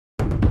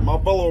My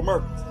fellow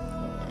Americans,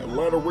 in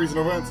light of recent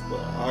events,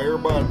 I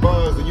hereby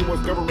advise the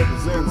U.S. government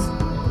presents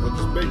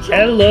the big show.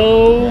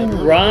 Hello,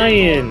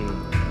 Ryan.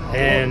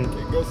 And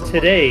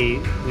today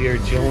we are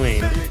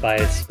joined by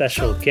a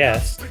special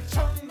guest.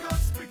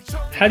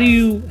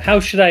 How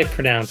should I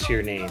pronounce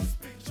your name,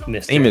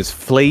 Mister? Name is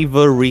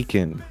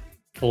Flavorican.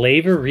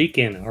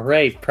 Flavorican. All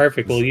right,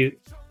 perfect. Well,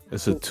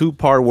 It's a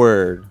two-part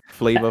word.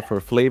 Flavor for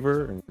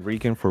flavor and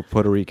Rican for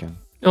Puerto Rican.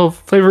 Oh,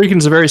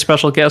 Flavorican's a very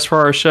special guest for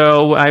our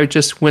show. I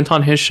just went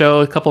on his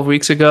show a couple of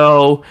weeks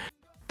ago.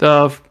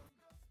 The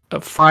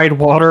Fried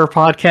Water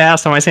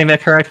podcast. Am I saying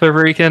that correct,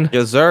 Flavorican?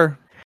 Yes, sir.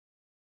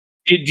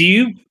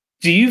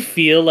 do you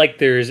feel like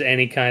there's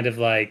any kind of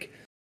like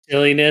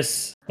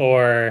silliness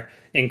or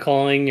in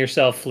calling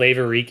yourself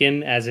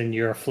Flavorican, as in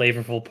you're a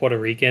flavorful Puerto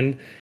Rican,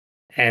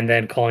 and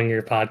then calling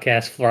your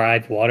podcast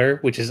Fried Water,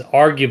 which is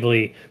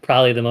arguably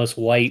probably the most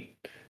white,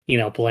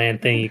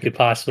 bland thing you could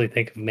possibly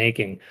think of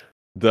making.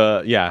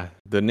 The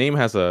name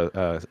has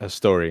a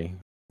story.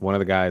 One of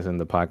the guys in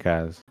the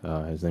podcast,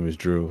 his name is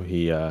Drew.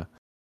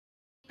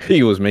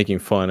 He was making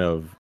fun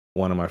of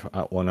one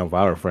of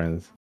our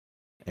friends,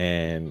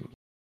 and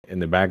in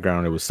the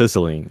background it was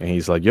sizzling, and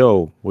he's like,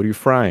 "Yo, what are you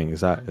frying?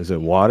 Is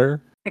it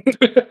water?"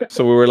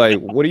 So we were like,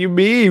 "What do you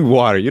mean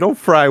water? You don't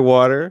fry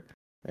water."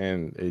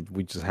 And it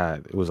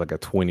was like a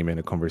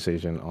 20-minute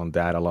conversation on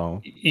that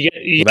alone.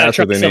 You gotta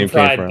try some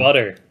fried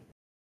butter.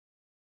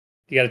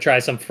 You got to try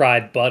some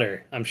fried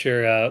butter. I'm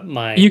sure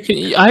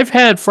I've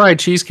had fried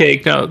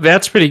cheesecake. No,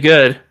 that's pretty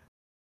good.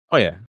 Oh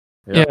yeah.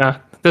 Yeah,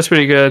 that's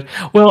pretty good.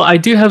 Well, I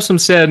do have some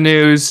sad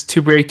news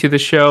to break to the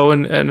show,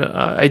 and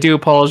I do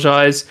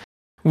apologize.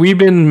 We've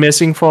been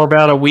missing for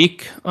about a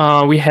week.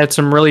 We had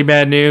some really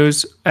bad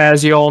news.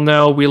 As you all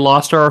know, we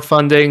lost our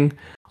funding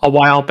a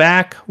while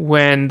back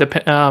when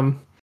the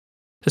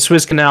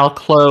Suez Canal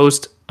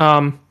closed.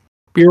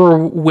 We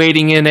were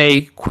waiting in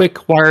a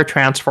quick wire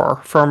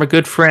transfer from a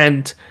good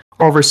friend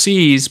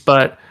overseas,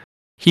 but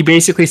he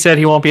basically said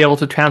he won't be able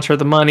to transfer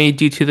the money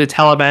due to the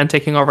Taliban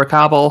taking over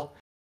Kabul.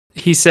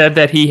 He said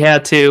that he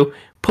had to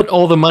put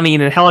all the money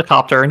in a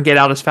helicopter and get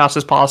out as fast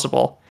as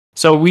possible.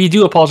 So we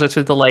do apologize for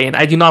the delay, and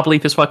I do not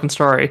believe this fucking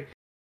story.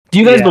 Do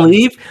you guys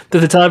believe that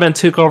the Taliban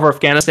took over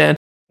Afghanistan?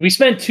 We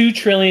spent $2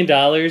 trillion.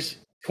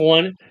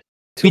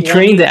 We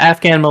trained the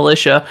Afghan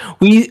militia.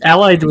 We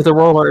allied with the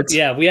warlords.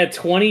 Yeah, we had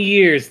 20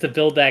 years to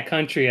build that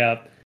country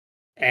up.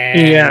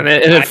 And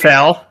it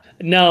fell.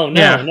 No,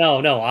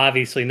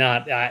 obviously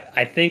not.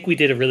 I think we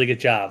did a really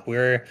good job.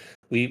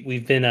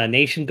 We've been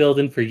nation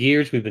building for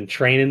years. We've been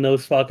training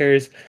those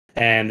fuckers,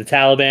 and the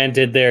Taliban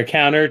did their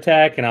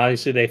counterattack, and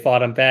obviously they fought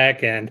them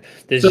back. And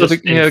there's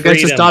the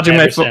guy's just dodging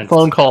my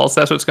phone calls.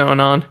 That's what's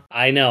going on.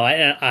 I know.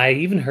 I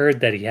even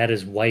heard that he had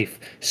his wife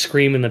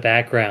scream in the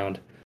background,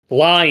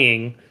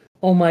 lying.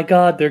 Oh my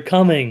God, they're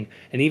coming,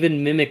 and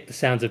even mimic the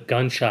sounds of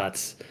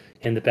gunshots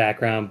in the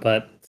background,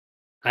 but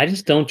I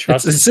just don't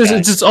trust it's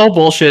just all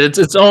bullshit.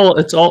 It's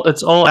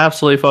all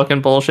absolutely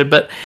fucking bullshit.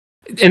 But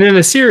and in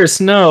a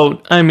serious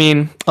note, I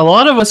mean, a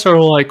lot of us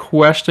are like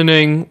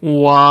questioning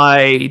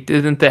why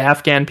didn't the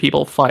Afghan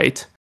people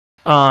fight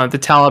the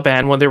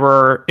Taliban when they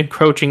were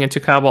encroaching into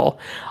Kabul.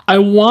 I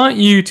want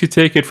you to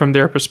take it from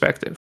their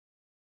perspective.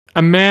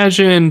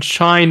 Imagine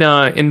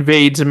China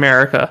invades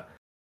America,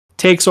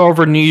 takes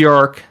over New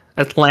York,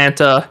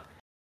 Atlanta,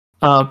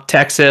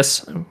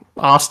 Texas,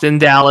 Austin,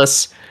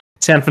 Dallas,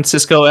 San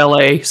Francisco,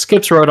 LA,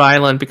 skips Rhode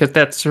Island because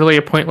that's really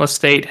a pointless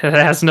state. It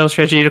has no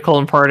strategical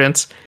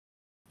importance,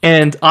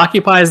 and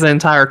occupies the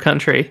entire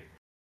country.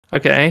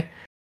 Okay?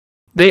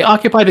 They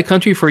occupy the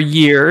country for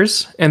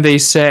years, and they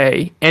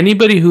say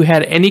anybody who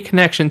had any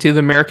connection to the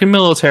American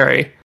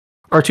military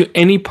or to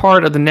any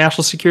part of the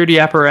national security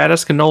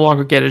apparatus can no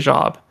longer get a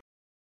job.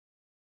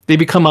 They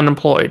become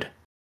unemployed.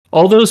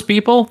 All those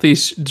people,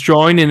 these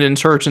join in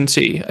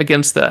insurgency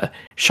against the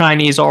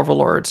Chinese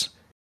overlords.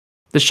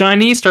 The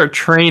Chinese start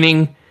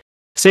training,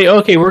 say,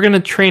 okay, we're going to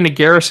train a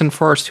garrison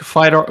force to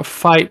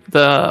fight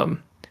the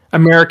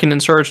American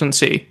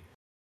insurgency.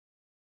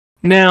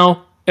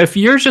 Now, if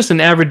you're just an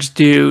average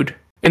dude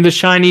and the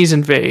Chinese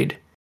invade,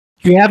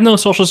 you have no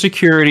social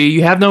security,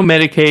 you have no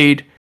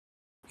Medicaid,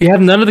 you have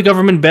none of the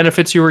government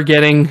benefits you were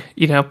getting,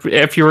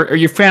 if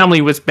your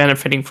family was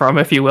benefiting from,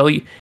 if you will.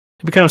 It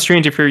becomes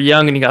strange if you're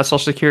young and you got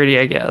social security,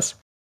 I guess.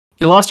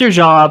 You lost your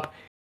job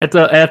at the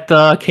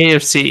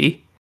KFC.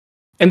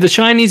 And the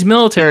Chinese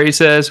military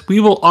says, we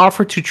will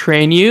offer to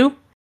train you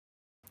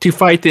to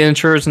fight the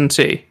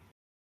insurgency.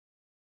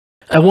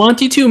 I want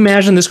you to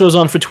imagine this goes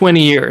on for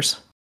 20 years.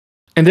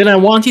 And then I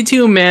want you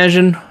to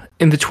imagine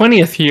in the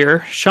 20th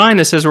year,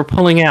 China says we're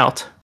pulling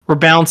out. We're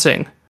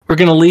bouncing. We're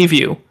going to leave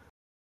you.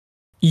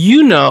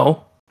 You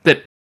know that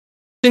every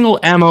single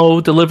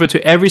ammo delivered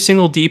to every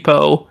single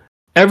depot,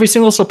 every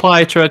single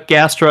supply truck,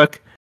 gas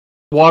truck,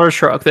 water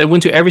truck that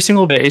went to every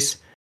single base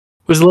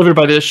was delivered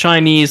by the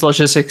Chinese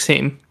logistics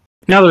team.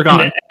 Now they're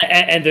gone.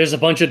 And there's a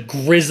bunch of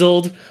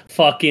grizzled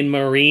fucking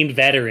Marine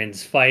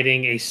veterans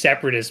fighting a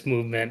separatist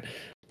movement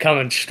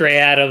coming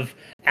straight out of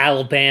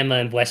Alabama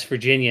and West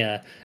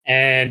Virginia.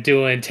 and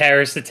doing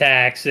terrorist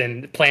attacks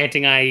and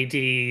planting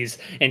IEDs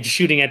and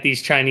shooting at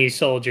these Chinese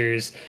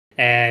soldiers.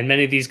 And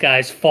many of these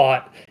guys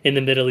fought in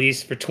the Middle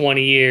East for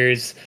 20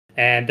 years,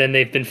 and then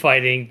they've been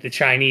fighting the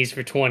Chinese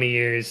for 20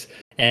 years.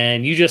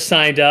 And you just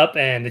signed up,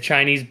 and the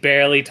Chinese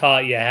barely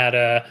taught you how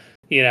to,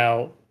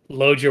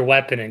 load your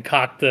weapon and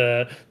cock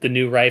the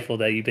new rifle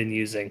that you've been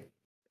using.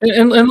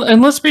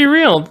 And let's be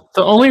real.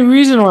 The only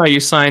reason why you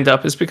signed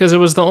up is because it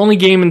was the only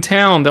game in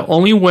town. The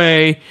only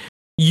way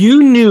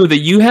you knew that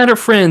you had a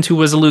friend who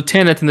was a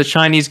lieutenant in the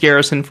Chinese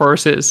garrison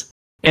forces,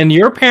 and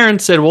your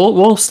parents said, "Well,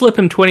 we'll slip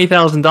him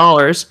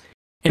 $20,000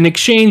 in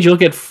exchange. You'll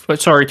get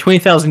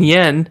 20,000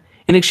 yen.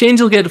 In exchange,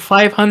 you'll get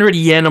 500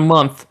 yen a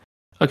month."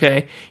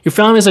 Okay, your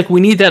family's like,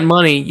 "We need that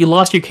money." You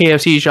lost your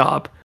KFC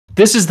job.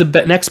 This is the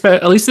next.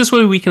 At least this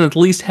way, we can at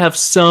least have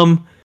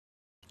some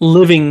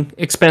living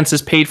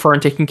expenses paid for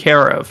and taken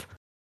care of.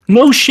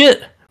 No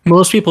shit.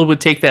 Most people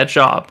would take that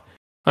job.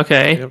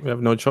 Okay. You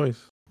have no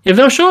choice. You have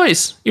no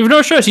choice. You have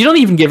no choice. You don't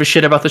even give a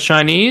shit about the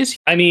Chinese.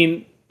 I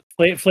mean,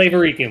 Flavor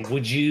Rican,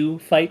 would you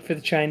fight for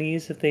the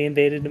Chinese if they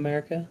invaded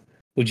America?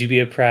 Would you be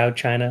a proud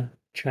China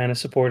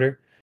supporter?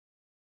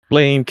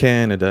 Blame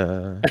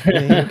Canada.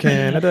 Blame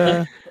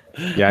Canada.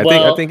 Yeah,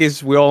 I think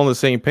we're all on the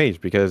same page,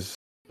 because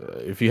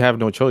if you have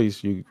no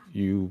choice, you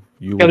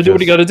gotta do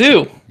what you gotta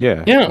do.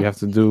 Yeah. You have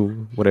to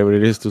do whatever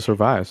it is to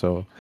survive.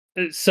 So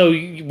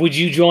would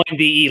you join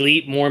the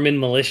elite Mormon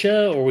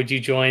militia, or would you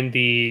join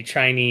the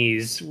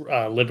Chinese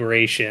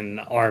Liberation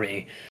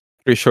Army?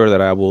 Pretty sure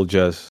that I will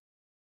just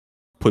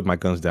put my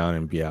guns down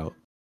and be out.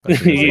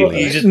 You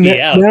just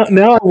be out.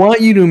 Now I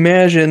want you to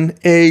imagine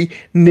a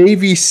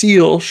Navy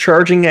SEAL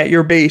charging at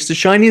your base. The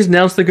Chinese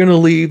announced they're going to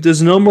leave.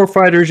 There's no more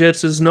fighter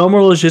jets. There's no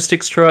more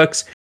logistics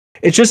trucks.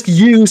 It's just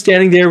you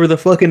standing there with a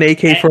fucking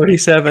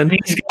AK-47.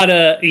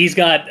 He's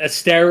got a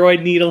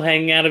steroid needle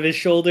hanging out of his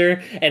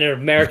shoulder and an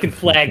American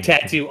flag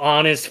tattoo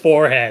on his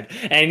forehead,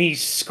 and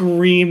he's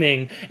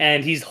screaming,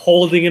 and he's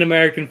holding an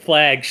American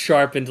flag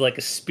sharpened like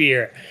a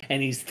spear,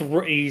 and he's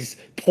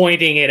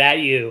pointing it at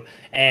you,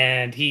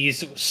 and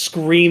he's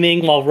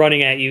screaming while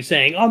running at you,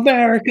 saying,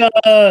 "America!"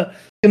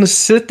 Gonna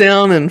sit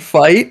down and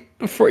fight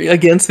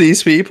against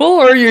these people,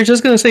 or you're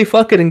just gonna say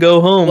fuck it and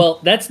go home?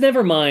 Well, that's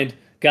never mind.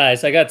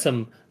 Guys, I got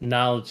some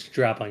knowledge to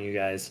drop on you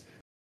guys.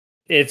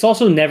 It's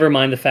also never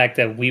mind the fact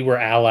that we were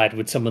allied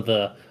with some of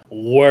the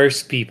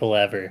worst people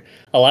ever.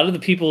 A lot of the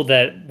people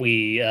that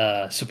we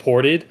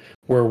supported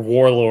were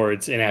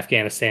warlords in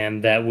Afghanistan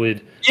that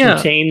would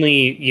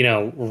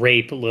routinely,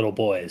 rape little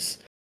boys.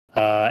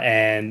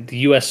 And the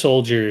U.S.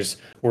 soldiers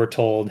were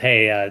told,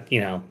 hey,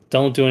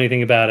 don't do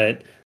anything about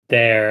it.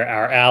 They're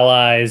our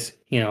allies.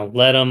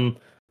 Let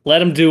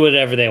them do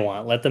whatever they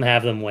want. Let them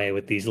have them way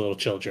with these little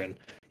children.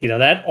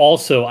 That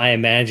also, I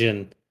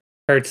imagine,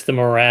 hurts the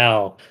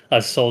morale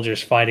of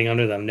soldiers fighting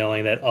under them,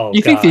 knowing that,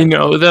 You think they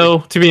know, though,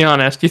 to be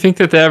honest? Do you think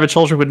that the average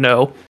soldier would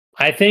know?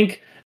 I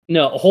think,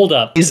 no, hold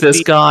up. He's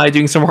this guy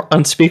doing some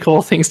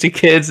unspeakable things to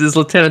kids. His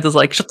lieutenant is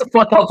like, shut the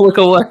fuck up, look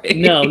away.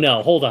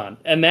 No, hold on.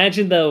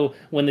 Imagine, though,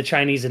 when the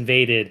Chinese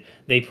invaded,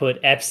 they put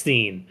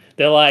Epstein.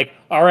 They're like,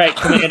 all right,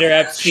 Commander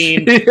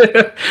Epstein,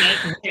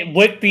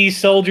 whip these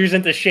soldiers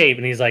into shape.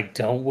 And he's like,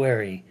 don't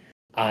worry,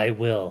 I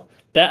will.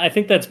 I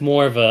think that's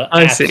more of a.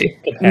 I see.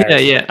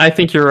 Comparison. Yeah. I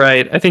think you're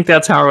right. I think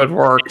that's how it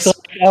works. Like,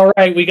 all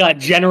right, we got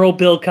General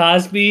Bill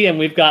Cosby and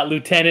we've got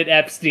Lieutenant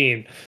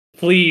Epstein.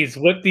 Please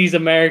whip these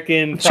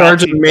American.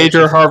 Charge of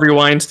Major Harvey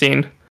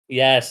Weinstein.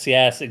 Yes,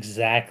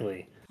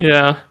 exactly.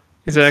 Yeah,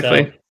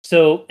 exactly.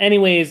 So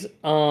anyways,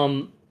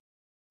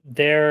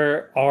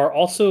 there are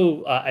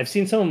also I've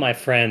seen some of my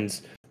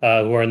friends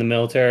who are in the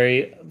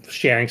military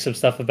sharing some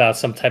stuff about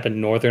some type of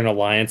Northern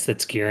Alliance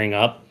that's gearing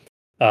up.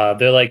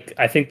 They're like,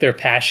 I think they're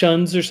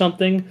Pashuns or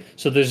something.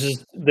 So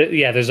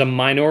there's a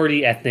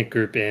minority ethnic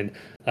group in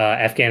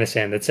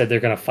Afghanistan that said they're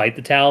going to fight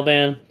the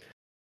Taliban.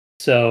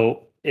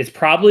 So it's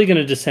probably going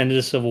to descend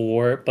into civil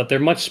war, but they're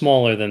much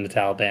smaller than the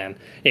Taliban.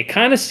 It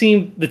kind of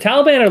seemed the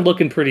Taliban are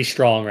looking pretty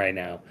strong right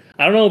now.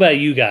 I don't know about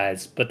you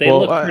guys, but they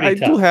look pretty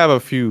tough. I do have a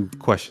few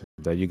questions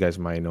that you guys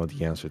might know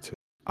the answer to.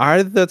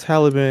 Are the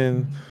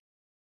Taliban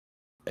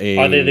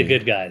Are they the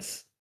good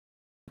guys?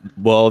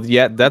 Well,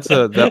 yeah,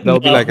 that'll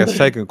be like a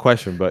second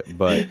question, but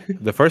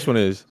the first one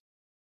is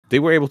they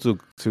were able to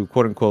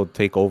quote unquote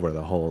take over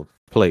the whole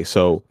place.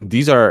 So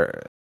these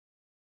are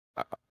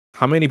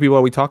how many people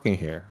are we talking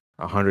here?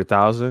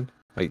 100,000?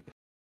 Like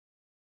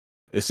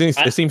it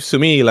seems to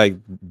me like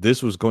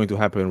this was going to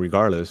happen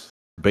regardless,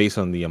 based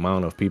on the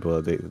amount of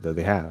people that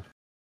they have.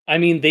 I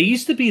mean, they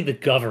used to be the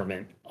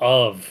government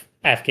of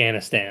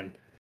Afghanistan,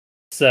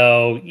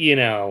 so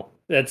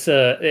that's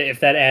if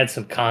that adds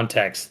some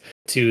context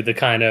to the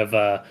kind of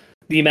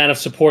the amount of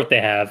support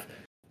they have.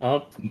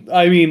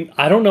 I mean,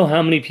 I don't know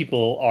how many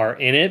people are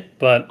in it,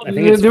 but I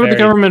think they were the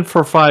government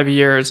for 5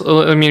 years.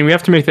 I mean, we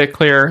have to make that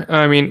clear.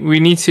 I mean, we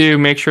need to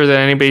make sure that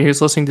anybody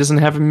who's listening doesn't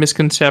have a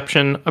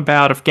misconception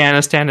about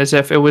Afghanistan as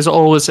if it was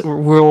always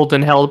ruled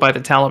and held by the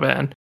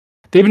Taliban.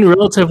 They've been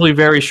relatively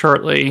very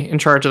shortly in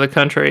charge of the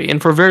country,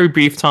 and for a very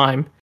brief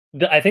time.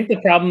 I think the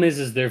problem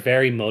is they're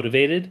very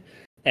motivated.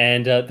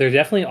 and there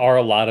definitely are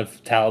a lot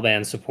of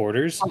Taliban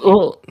supporters.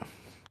 Well,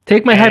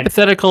 take my And-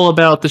 hypothetical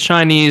about the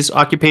Chinese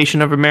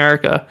occupation of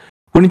America.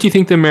 Wouldn't you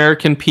think the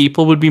American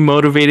people would be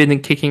motivated in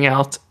kicking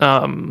out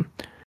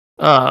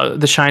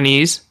the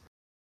Chinese?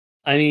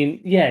 I mean,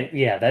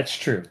 yeah, that's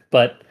true.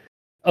 But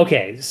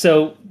okay,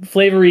 so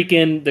Flavor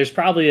Rican, there's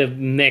probably a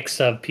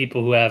mix of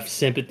people who have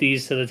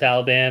sympathies to the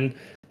Taliban,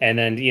 and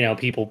then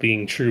people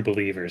being true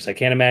believers. I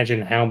can't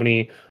imagine how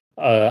many.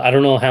 I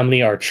don't know how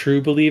many are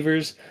true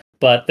believers,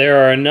 but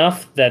there are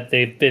enough that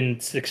they've been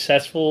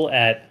successful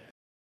at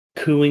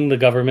cooing the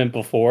government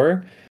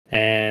before,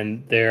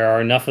 and there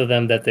are enough of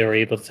them that they were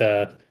able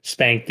to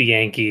spank the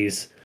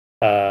Yankees,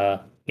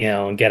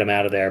 and get them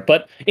out of there.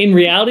 But in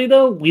reality,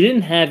 though, we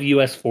didn't have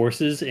U.S.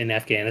 forces in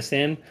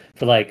Afghanistan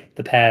for like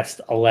the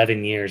past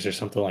 11 years or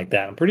something like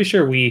that. I'm pretty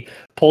sure we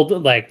pulled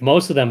like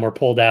most of them were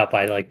pulled out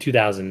by like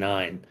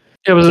 2009.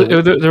 There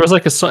was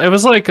like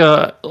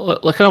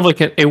kind of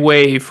like a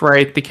wave,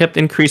 right? They kept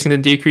increasing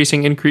and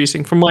decreasing,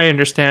 increasing. From my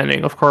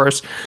understanding, of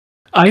course,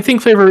 I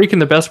think Flavor Rican,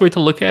 the best way to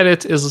look at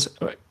it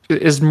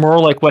is more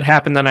like what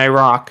happened in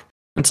Iraq.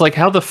 It's like,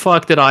 how the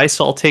fuck did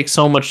ISIL take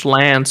so much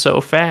land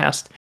so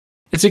fast?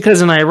 It's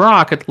because in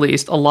Iraq, at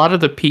least, a lot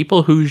of the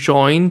people who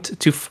joined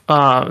to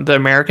the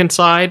American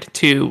side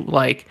to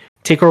like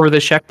take over the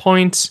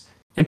checkpoints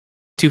and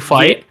to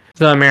fight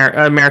the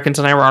Americans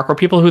in Iraq were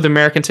people who the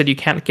Americans said you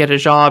can't get a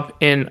job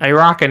in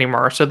Iraq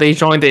anymore, so they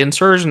joined the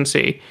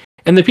insurgency.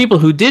 And the people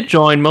who did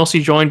join mostly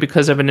joined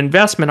because of an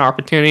investment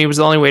opportunity. It was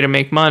the only way to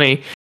make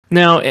money.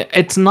 Now,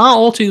 it's not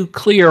all too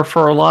clear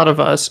for a lot of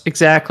us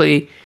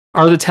exactly,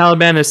 are the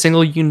Taliban a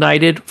single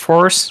united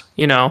force?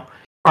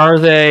 Are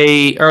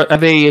they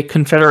a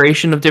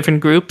confederation of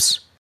different groups?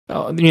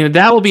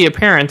 That will be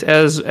apparent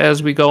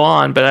as we go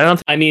on, but I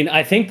don't.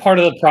 I think part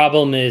of the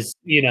problem is,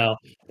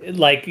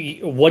 like,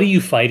 what are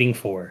you fighting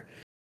for?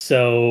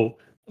 So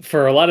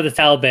for a lot of the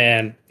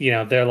Taliban,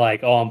 they're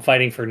like, oh, I'm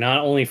fighting for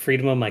not only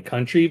freedom of my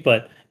country,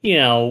 but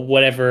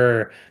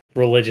whatever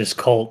religious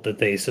cult that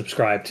they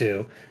subscribe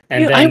to.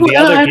 And then I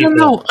don't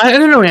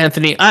know,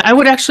 Anthony. I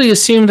would actually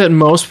assume that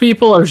most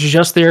people are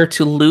just there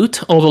to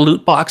loot all the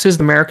loot boxes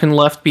the American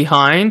left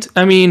behind.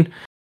 I mean,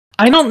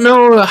 I don't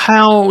know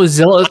how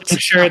zealots. I'm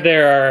sure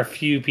there are a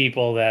few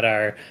people that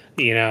are,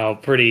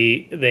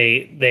 pretty.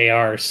 They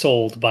are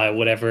sold by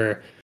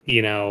whatever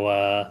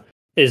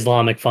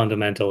Islamic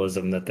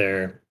fundamentalism that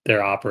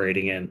they're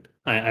operating in.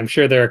 I'm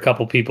sure there are a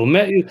couple people,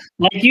 like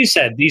you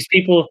said, these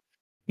people.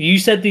 You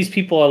said these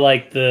people are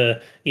like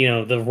the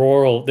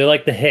rural. They're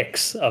like the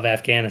Hicks of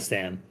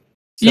Afghanistan.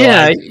 So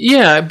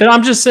but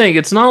I'm just saying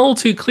it's not all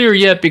too clear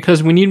yet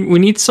because we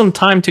need some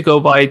time to go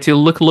by to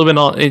look a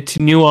little bit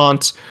to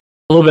nuance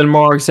a little bit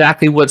more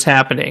exactly what's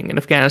happening in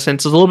Afghanistan.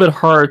 It's a little bit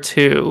hard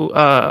to.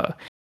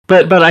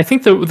 But I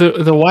think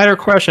the wider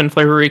question,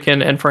 Flavor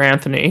Rican and for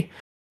Anthony,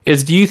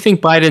 is: do you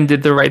think Biden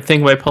did the right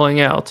thing by pulling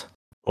out?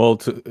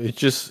 Well, it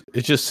just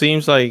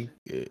seems like.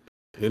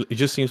 It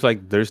just seems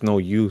like there's no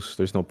use,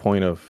 there's no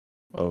point of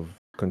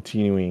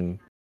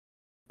continuing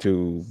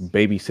to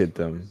babysit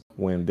them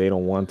when they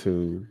don't want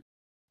to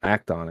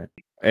act on it.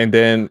 And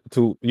then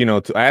to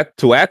add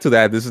to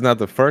that, this is not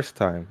the first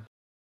time.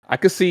 I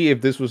could see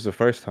if this was the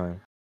first time,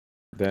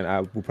 then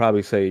I would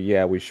probably say,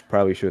 yeah, we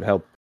probably should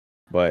help.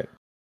 But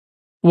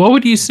what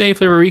would you say,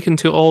 Flavor Rican,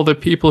 to all the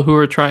people who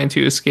are trying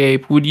to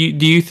escape? Do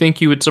you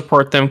think you would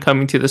support them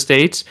coming to the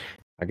States?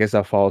 I guess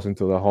that falls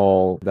into the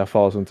whole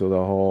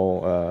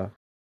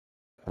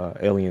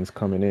aliens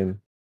coming in.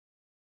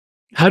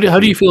 How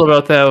do you feel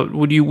about that?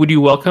 Would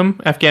you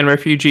welcome Afghan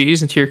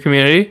refugees into your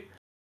community?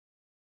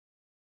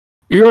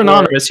 You're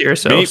anonymous here,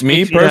 so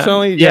me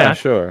personally, yeah,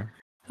 sure.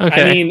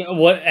 Okay. I mean,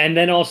 what? And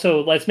then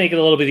also, let's make it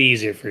a little bit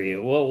easier for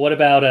you. What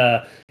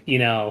about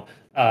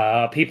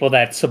people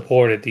that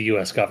supported the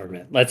U.S.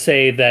 government? Let's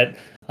say that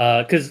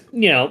because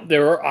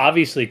there were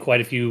obviously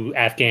quite a few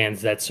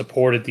Afghans that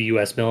supported the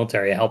U.S.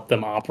 military, helped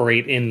them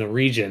operate in the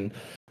region,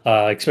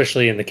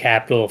 especially in the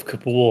capital of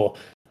Kabul.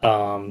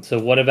 So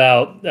what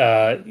about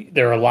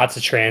there are lots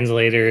of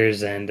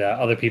translators and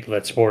other people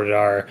that supported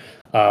our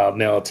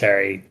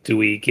military. Do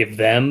we give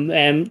them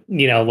and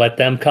let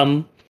them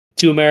come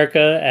to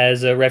America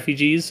as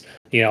refugees?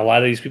 A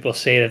lot of these people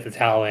say that the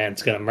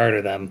Taliban's going to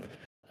murder them.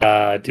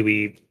 Do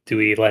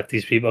we let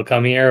these people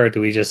come here, or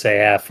do we just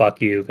say,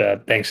 fuck you,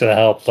 thanks for the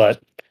help,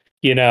 but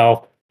we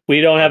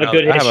don't have a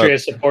good history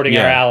of supporting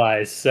our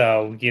allies,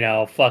 so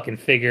fucking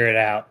figure it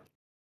out.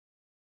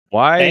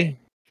 Why?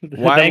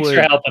 Thanks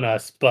for helping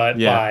us, but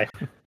bye.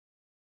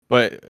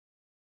 But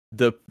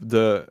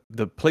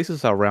the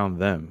places around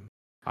them,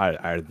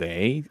 are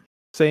they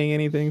saying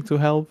anything to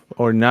help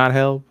or not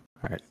help?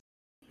 Right.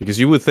 Because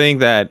you would think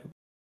that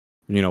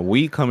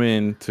we come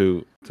in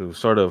to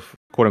sort of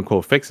quote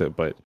unquote fix it,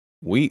 but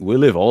we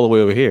live all the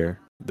way over here.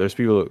 There's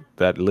people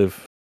that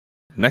live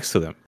next to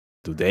them.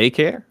 Do they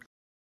care?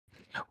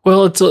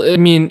 Well,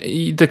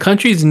 the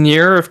countries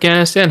near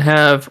Afghanistan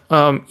have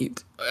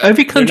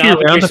every country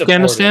around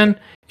Afghanistan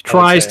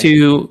tries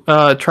to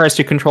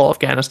control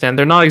Afghanistan.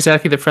 They're not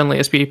exactly the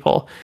friendliest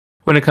people.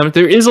 when it comes.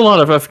 There is a lot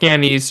of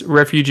Afghanis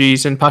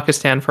refugees in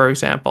Pakistan, for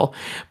example,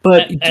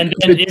 but And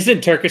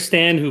isn't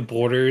Turkestan, who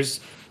borders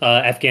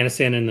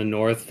Afghanistan in the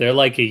north, they're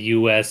like a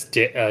U.S.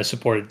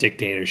 supported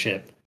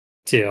dictatorship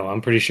too.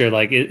 I'm pretty sure.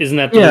 Like, isn't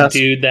that the Yes.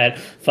 dude that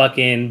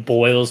fucking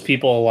boils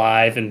people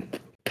alive in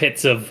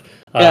pits of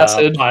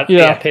Acid,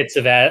 pits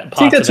of pots I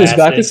think that's of acid?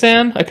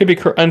 Uzbekistan. I could be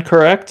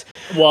incorrect.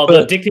 Well, but,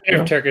 the dictator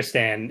yeah. of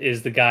Turkestan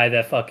is the guy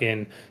that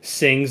fucking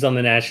sings on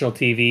the national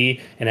TV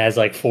and has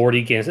like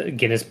 40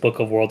 Guinness Book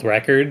of World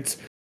Records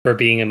for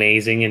being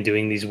amazing and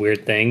doing these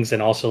weird things,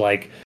 and also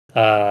like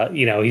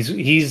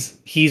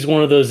he's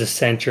one of those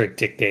eccentric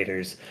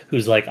dictators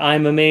who's like,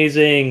 I'm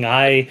amazing,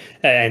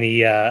 and he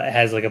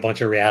has like a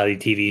bunch of reality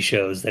TV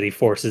shows that he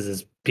forces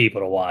his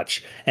people to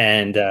watch,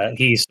 and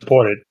he's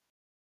supported.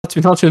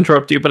 Not to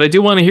interrupt you, but I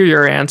do want to hear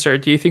your answer.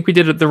 Do you think we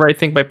did the right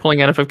thing by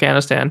pulling out of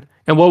Afghanistan?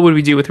 And what would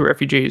we do with the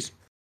refugees?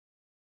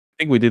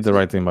 I think we did the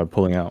right thing by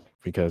pulling out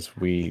because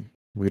we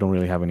don't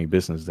really have any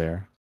business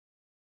there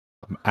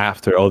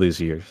after all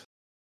these years.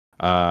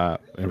 In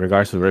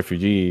regards to the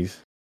refugees,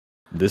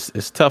 this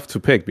is tough to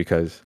pick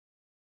because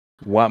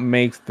what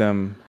makes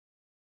them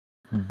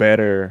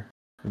better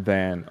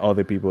than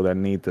other people that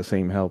need the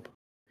same help?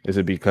 Is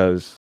it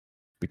because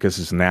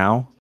it's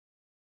now?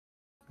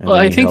 And Well,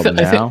 they I need think help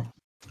that now?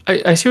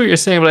 I see what you're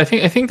saying, but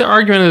I think the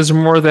argument is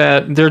more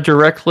that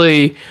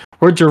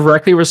we're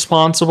directly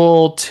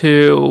responsible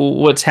to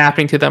what's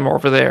happening to them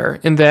over there.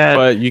 In that,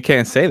 But you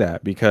can't say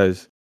that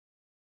because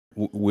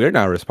we're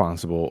not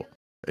responsible.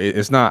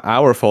 It's not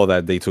our fault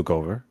that they took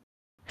over.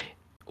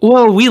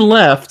 well, we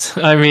left.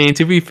 I mean,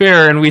 to be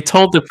fair, and we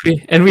told the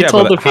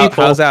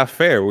people. How's that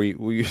fair? We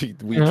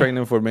Yeah. trained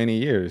them for many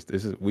years.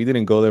 We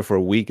didn't go there for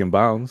a week and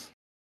bounce.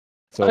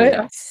 So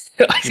I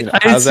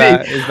how's see.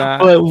 that? Is that?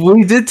 But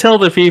we did tell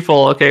the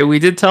people, okay, we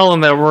did tell them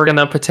that we're going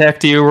to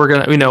protect you. We're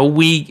going to,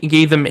 we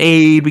gave them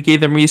aid, we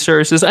gave them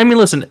resources. I mean,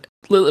 listen,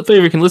 let's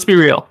be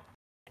real.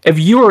 If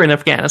you were in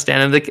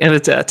Afghanistan and the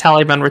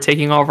Taliban were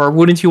taking over,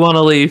 wouldn't you want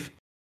to leave?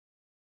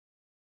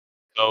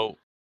 So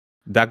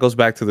that goes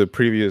back to the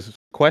previous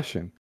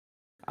question.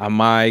 Am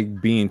I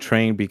being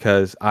trained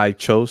because I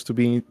chose to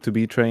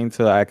be trained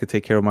so I could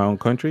take care of my own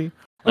country?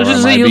 Or Let's just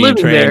am say I you're being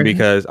living trained there.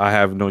 because I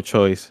have no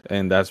choice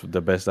and that's the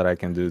best that I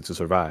can do to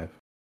survive?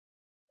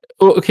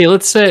 Okay,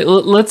 let's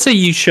say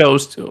you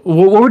chose.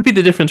 What would be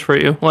the difference for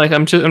you? Like,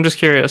 I'm just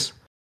curious.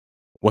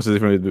 What's the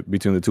difference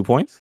between the 2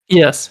 points?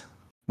 Yes.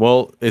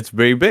 Well, it's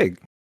very big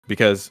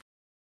because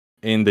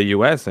in the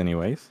US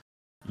anyways,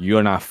 you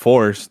are not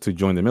forced to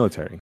join the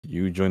military.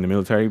 You join the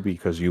military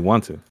because you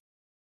want to.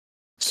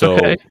 So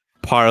Okay.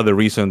 part of the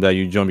reason that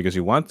you join because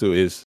you want to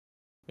is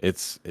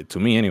to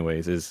me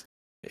anyways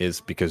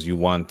is because you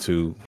want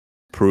to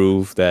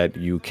prove that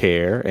you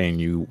care and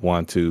you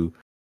want to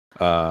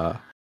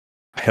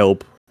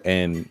help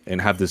and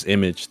have this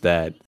image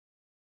that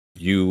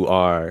you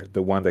are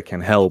the one that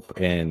can help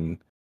and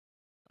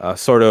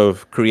sort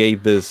of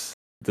create this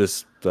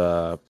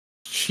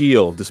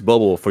shield, this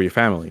bubble for your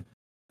family,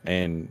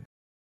 and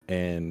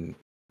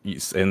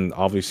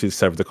obviously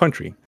serve the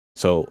country.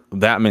 So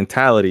that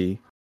mentality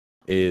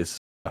is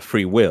a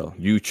free will.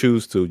 You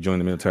choose to join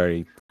the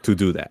military to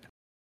do that.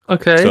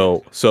 Okay.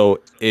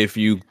 So if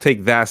you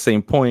take that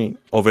same point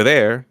over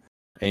there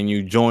and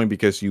you join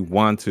because you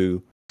want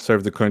to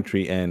serve the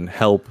country and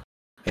help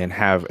and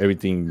have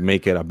everything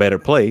make it a better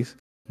place,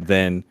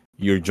 then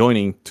you're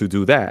joining to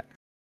do that.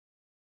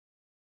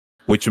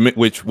 Which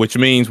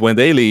means when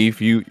they leave,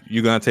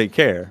 you're gonna take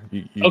care.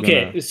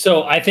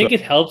 So I think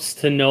it helps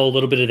to know a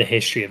little bit of the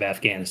history of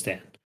Afghanistan.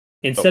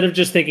 Instead of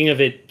just thinking of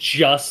it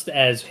just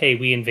as, hey,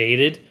 we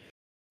invaded,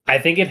 I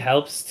think it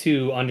helps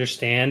to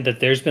understand that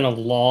there's been a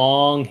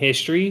long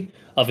history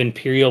of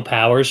imperial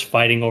powers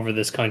fighting over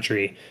this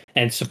country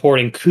and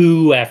supporting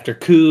coup after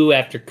coup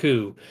after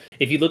coup.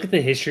 If you look at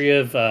the history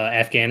of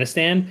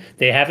Afghanistan,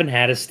 they haven't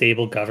had a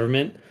stable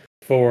government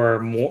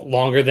for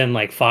longer than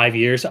like 5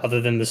 years, other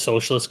than the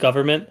socialist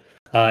government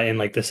in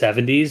like the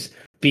 70s,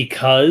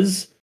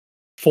 because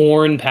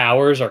foreign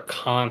powers are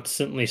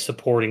constantly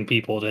supporting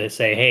people to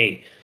say,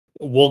 hey,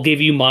 we'll give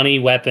you money,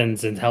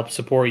 weapons, and help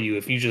support you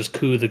if you just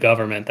coup the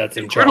government that's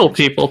in charge. Brittle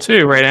people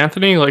too, right,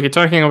 Anthony? Like, you're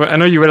talking about. I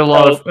know you read a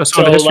lot of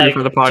some of the history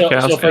for the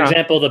podcast. So, for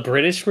example, the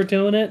British were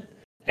doing it,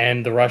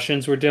 and the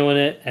Russians were doing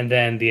it, and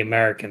then the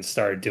Americans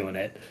started doing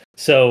it.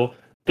 So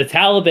the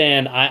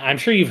Taliban, I'm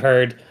sure you've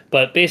heard,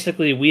 but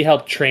basically we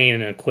helped train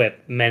and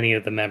equip many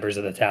of the members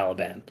of the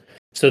Taliban.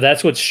 So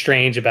that's what's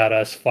strange about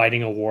us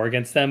fighting a war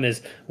against them,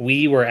 is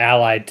we were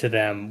allied to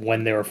them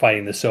when they were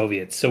fighting the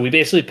Soviets. So we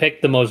basically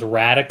picked the most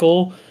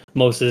radical,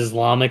 most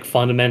Islamic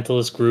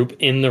fundamentalist group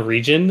in the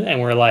region, and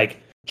we're like,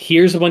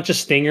 here's a bunch of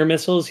Stinger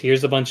missiles,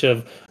 here's a bunch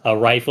of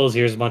rifles,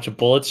 here's a bunch of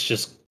bullets,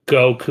 just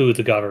go coup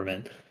the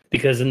government.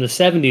 Because in the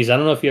 70s, I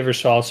don't know if you ever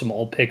saw some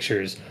old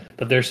pictures,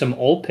 but there's some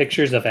old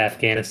pictures of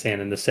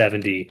Afghanistan in the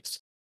 70s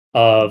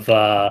of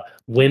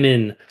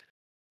women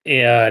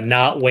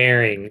not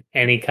wearing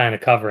any kind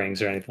of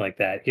coverings or anything like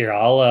that. Here,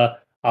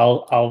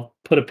 I'll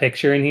put a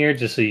picture in here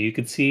just so you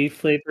could see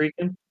Flavor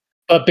Rican.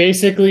 But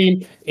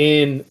basically,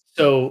 in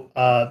So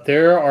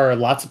there are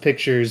lots of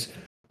pictures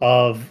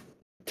of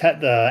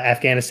the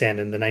Afghanistan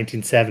in the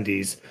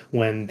 1970s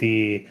when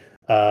the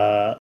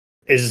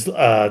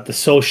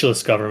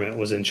socialist government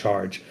was in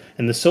charge,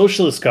 and the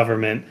socialist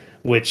government,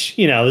 which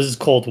this is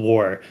Cold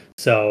War,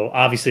 so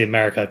obviously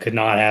America could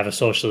not have a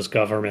socialist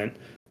government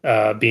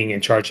being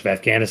in charge of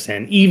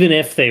Afghanistan, even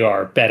if they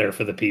are better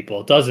for the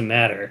people. It doesn't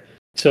matter.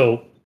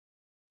 So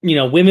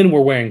women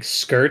were wearing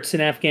skirts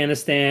in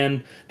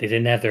Afghanistan. They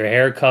didn't have their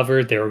hair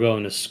covered. They were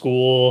going to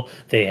school.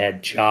 They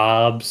had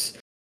jobs.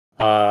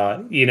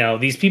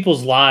 These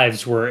people's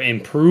lives were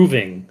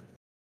improving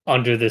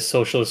under this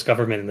socialist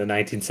government in the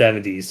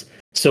 1970s.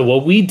 So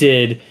what we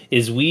did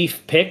is we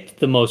picked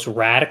the most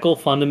radical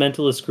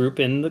fundamentalist group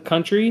in the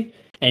country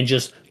and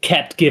just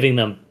kept giving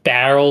them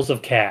barrels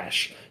of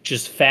cash.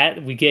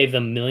 We gave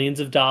them millions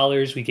of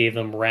dollars. We gave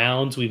them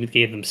rounds. We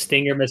gave them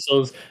Stinger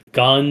missiles,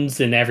 guns,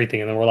 and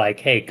everything. And then we're like,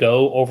 hey,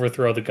 go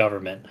overthrow the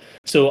government.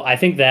 So I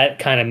think that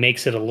kind of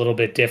makes it a little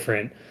bit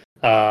different.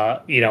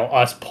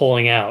 Us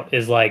pulling out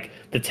is like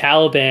the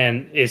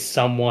Taliban is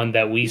someone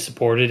that we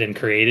supported and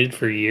created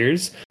for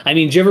years. I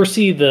mean, did you ever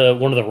see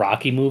one of the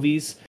Rocky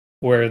movies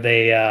where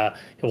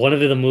one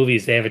of the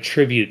movies, they have a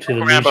tribute to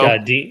the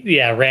Mujahideen?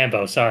 Yeah,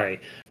 Rambo. Sorry,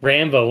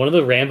 Rambo. One of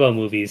the Rambo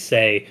movies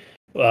say,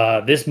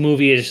 this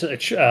movie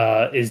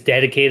is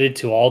dedicated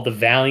to all the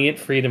valiant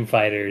freedom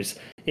fighters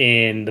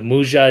in the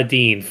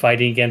Mujahideen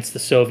fighting against the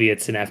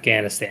Soviets in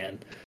Afghanistan.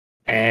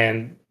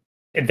 And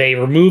they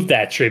removed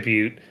that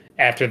tribute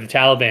after the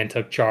Taliban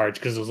took charge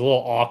because it was a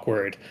little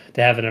awkward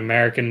to have an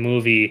American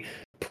movie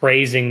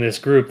praising this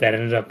group that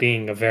ended up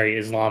being a very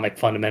Islamic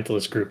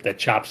fundamentalist group that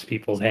chops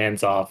people's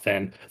hands off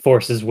and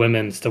forces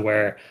women to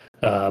wear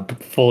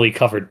fully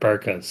covered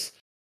burqas.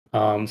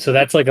 So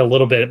that's like a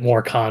little bit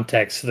more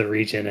context to the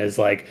region. Is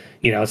like,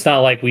 it's not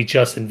like we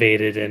just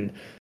invaded in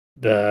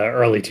the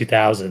early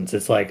 2000s.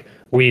 It's like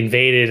we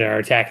invaded and are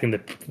attacking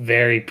the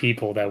very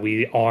people that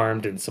we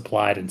armed and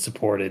supplied and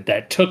supported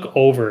that took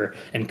over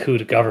and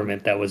couped a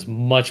government that was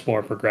much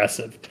more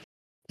progressive.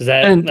 Is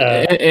that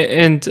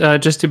and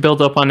just to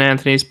build up on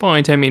Anthony's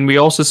point, I mean, we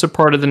also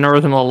supported the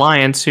Northern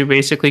Alliance, who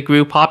basically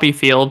grew poppy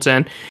fields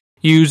and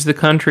used the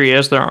country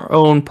as their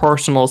own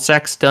personal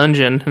sex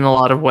dungeon in a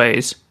lot of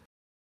ways.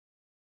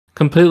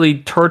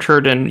 Completely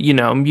tortured and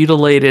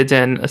mutilated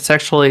and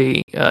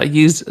sexually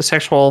used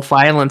sexual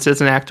violence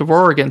as an act of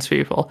war against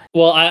people.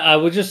 Well, I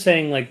was just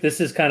saying, like, this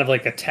is kind of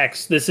like a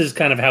text. This is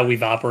kind of how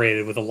we've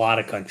operated with a lot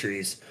of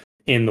countries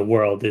in the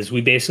world. Is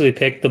we basically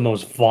pick the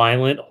most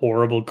violent,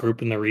 horrible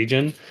group in the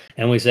region,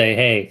 and we say,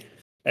 hey,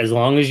 as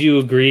long as you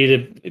agree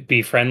to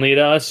be friendly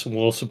to us,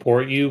 we'll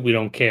support you. We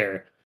don't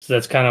care. So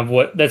that's kind of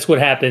what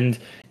happened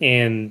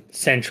in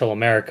Central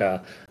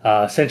America.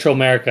 Central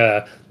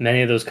America,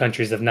 many of those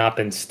countries have not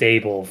been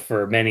stable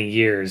for many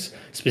years,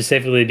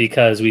 specifically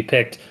because we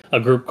picked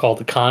a group called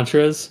the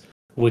Contras,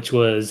 which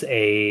was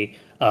a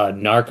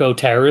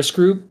narco-terrorist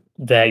group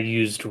that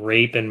used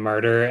rape and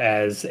murder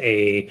as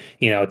a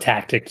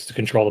tactics to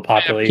control the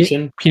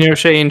population.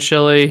 Pinochet in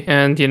Chile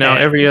and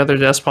every other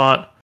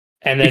despot.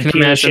 And then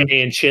Pinochet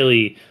in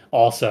Chile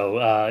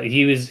also.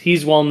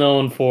 He's well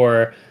known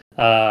for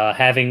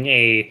having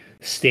a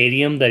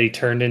stadium that he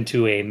turned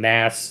into a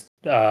mass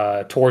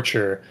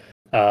torture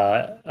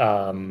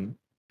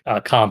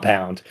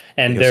compound,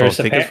 and there's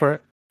tickets for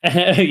it.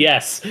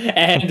 Yes,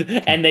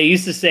 and they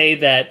used to say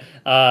that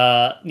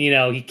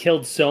he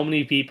killed so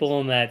many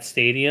people in that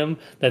stadium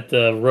that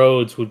the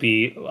roads would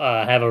be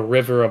have a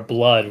river of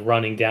blood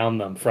running down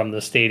them from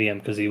the stadium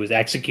because he was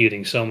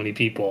executing so many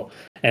people.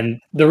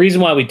 And the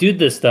reason why we do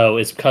this, though,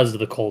 is because of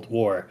the Cold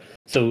War.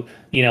 So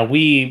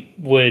we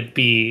would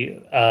be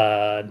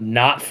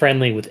not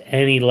friendly with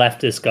any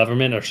leftist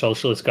government or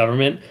socialist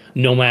government,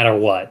 no matter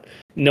what.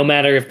 No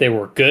matter if they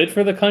were good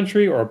for the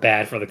country or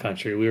bad for the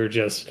country, we were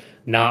just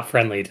not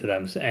friendly to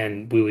them,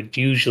 and we would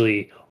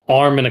usually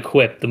arm and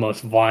equip the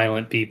most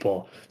violent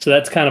people. So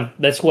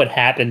that's what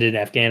happened in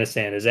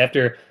Afghanistan. Is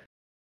after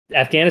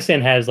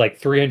Afghanistan has like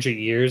 300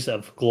 years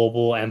of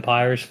global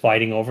empires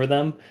fighting over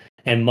them,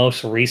 and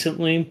most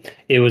recently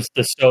it was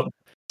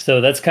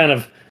so that's kind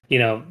of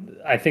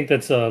I think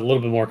that's a little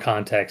bit more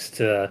context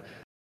to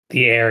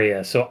the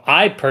area. So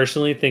I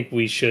personally think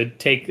we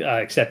should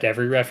accept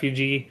every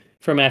refugee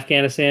from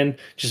Afghanistan,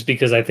 just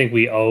because I think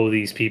we owe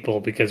these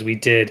people, because we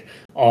did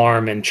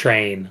arm and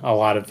train a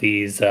lot of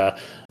these,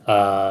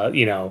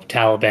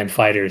 Taliban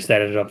fighters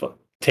that ended up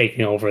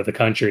taking over the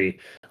country.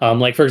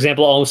 Like, for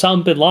example,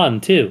 Osama bin Laden,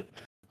 too.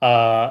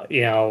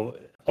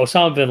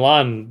 Osama bin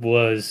Laden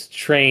was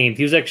trained.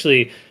 He was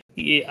actually,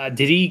 I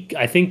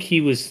think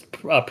he was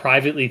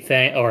publicly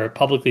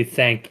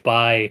thanked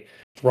by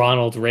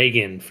Ronald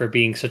Reagan for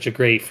being such a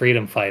great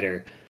freedom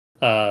fighter.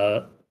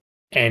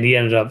 And he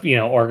ended up,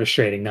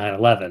 orchestrating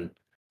 9/11.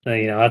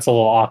 That's a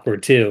little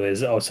awkward too.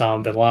 Is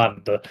Osama bin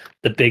Laden,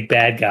 the big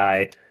bad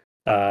guy,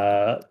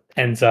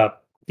 ends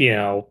up,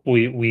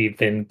 we've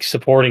been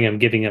supporting him,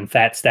 giving him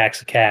fat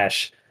stacks of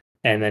cash,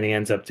 and then he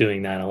ends up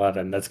doing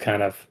 9/11. That's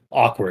kind of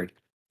awkward.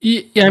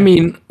 Yeah, I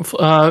mean,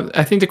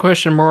 I think the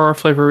question more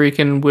Flavor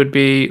Rican would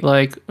be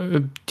like,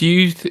 do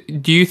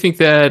you think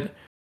that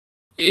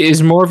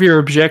is more of your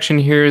objection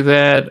here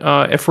that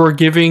if we're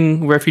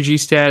giving refugee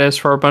status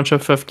for a bunch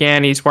of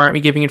Afghanis, why aren't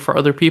we giving it for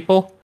other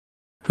people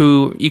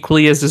who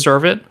equally as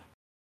deserve it?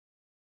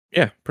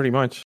 Yeah, pretty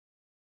much.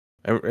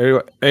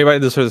 Everybody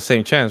deserves the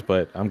same chance,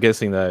 but I'm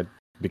guessing that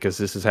because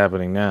this is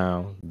happening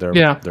now,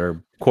 Yeah,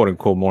 they're quote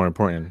unquote more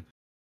important.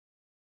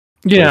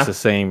 But yeah, it's the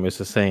same. It's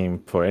the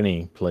same for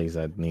any place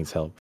that needs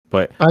help.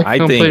 But I I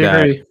think completely that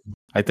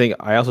agree.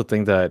 I also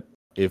think that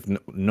if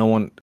no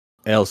one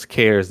else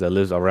cares that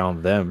lives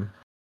around them,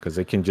 because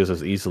they can just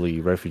as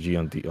easily refugee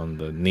on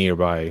the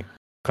nearby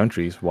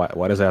countries.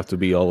 Why does it have to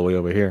be all the way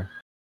over here?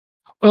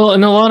 Well,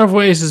 in a lot of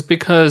ways, is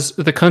because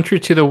the country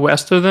to the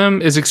west of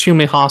them is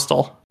extremely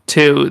hostile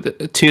to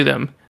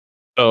them.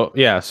 So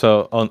yeah.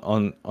 So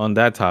on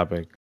that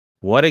topic,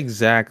 what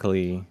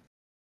exactly?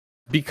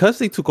 Because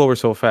they took over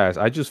so fast,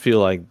 I just feel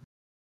like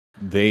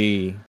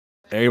they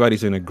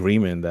everybody's in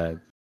agreement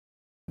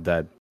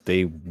that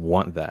they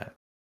want that.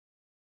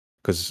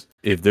 Because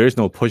if there's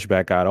no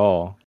pushback at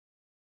all,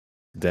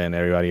 then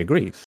everybody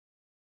agrees.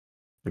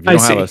 If I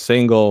see.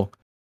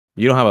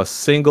 you don't have a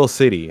single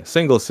city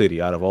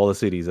out of all the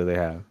cities that they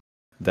have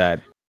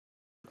that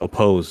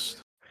oppose.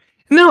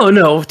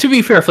 No. To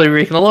be fair, Flavor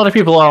Rican, a lot of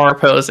people are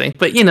opposing,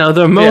 but they're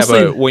Yeah,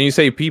 mostly. but when you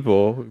say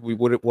people,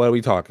 what are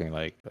we talking?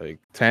 Like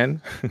 10?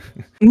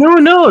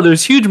 No.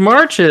 There's huge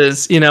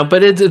marches,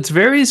 but it's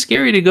very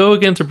scary to go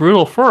against a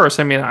brutal force.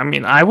 I mean,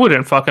 I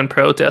wouldn't fucking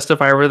protest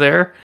if I were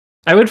there.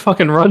 I would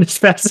fucking run as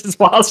fast as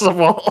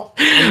possible.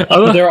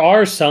 There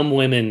are some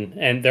women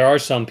and there are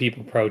some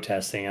people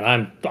protesting,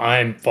 and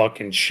I'm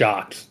fucking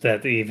shocked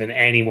that even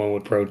anyone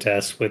would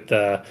protest with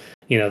the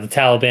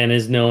Taliban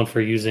is known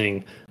for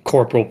using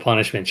corporal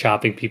punishment,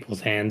 chopping people's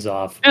hands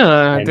off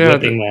Yeah, and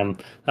whipping them.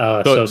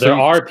 So So there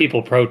are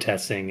people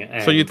protesting,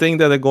 so you and think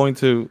that they're going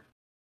to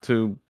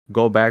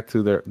go back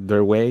to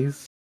their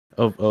ways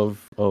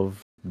of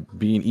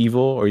being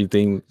evil, or you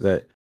think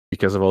that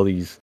because of all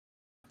these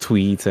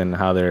tweets and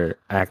how they're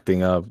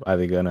acting up, are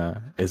they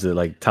gonna? Is it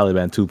like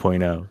Taliban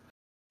 2.0?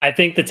 I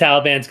think the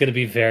Taliban's going to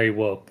be very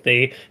woke.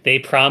 They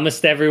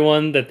promised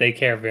everyone that they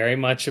care very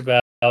much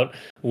about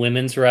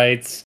women's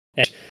rights,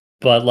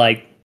 but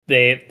like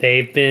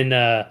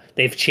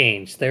they've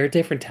changed. They're a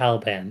different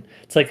Taliban.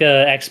 It's like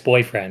a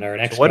ex-boyfriend or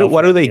an ex. What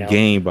do they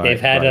gain by They've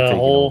had a taking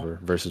whole, over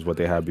versus what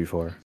they had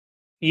before?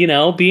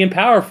 being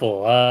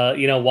powerful.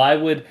 Why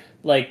would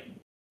like?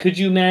 Could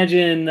you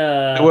imagine?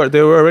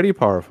 They were already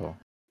powerful.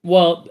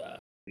 Well,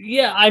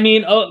 yeah. I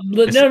mean, no.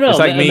 It's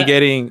like me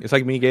getting. It's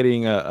like me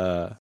getting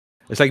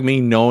it's like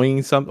me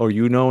knowing something or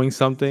you knowing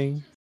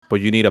something, but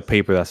you need a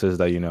paper that says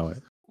that you know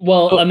it.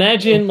 Well,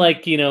 imagine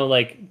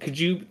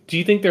do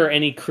you think there are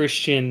any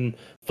Christian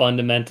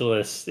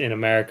fundamentalists in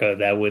America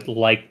that would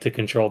like to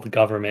control the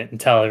government and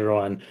tell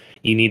everyone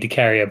you need to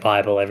carry a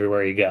Bible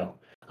everywhere you go?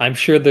 I'm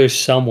sure there's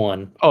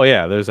someone. Oh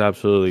yeah, there's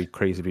absolutely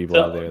crazy people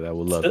out there that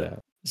would love so, that.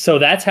 so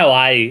that's how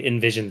I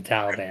envision the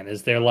Taliban.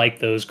 Is they're like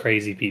those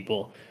crazy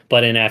people,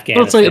 but in Well,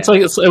 Afghanistan.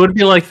 it would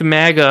be like the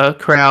MAGA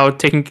crowd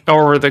taking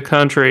over the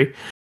country.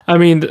 I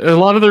mean, a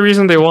lot of the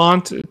reason they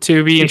want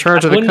to be in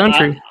charge of the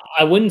country.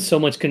 I wouldn't so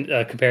much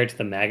compare it to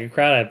the MAGA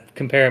crowd. I'd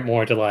compare it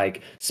more to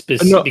like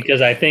No, because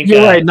I think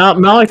you're right. Not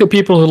like the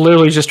people who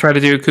literally just try to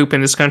do a coup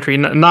in this country.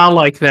 Not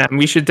like them.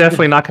 We should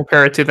definitely not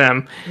compare it to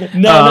them.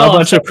 No, a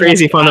bunch of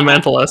crazy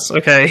fundamentalists.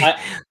 Okay,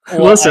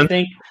 listen.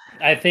 listen.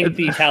 I think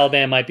the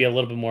Taliban might be a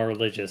little bit more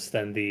religious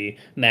than the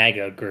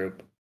MAGA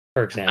group,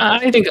 for example.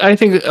 I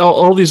think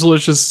all these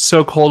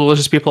so-called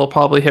religious people are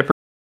probably hypocrites.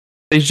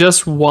 They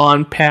just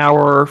want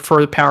power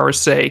for the power's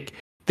sake.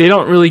 They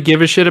don't really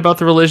give a shit about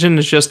the religion.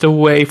 It's just a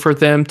way for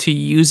them to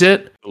use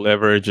it.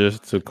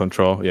 Leverages to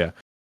control. Yeah.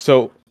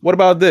 So what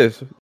about this?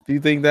 Do you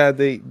think that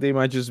they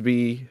might just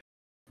be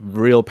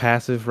real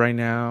passive right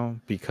now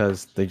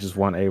because they just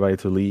want everybody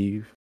to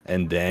leave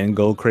and then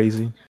go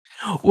crazy?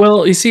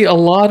 Well, you see, a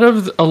lot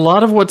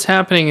of what's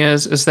happening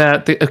is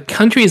that the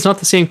country is not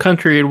the same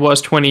country it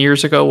was 20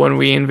 years ago when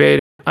we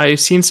invaded. I've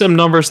seen some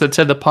numbers that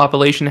said the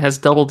population has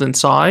doubled in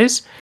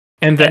size,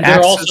 and there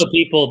are also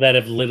people that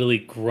have literally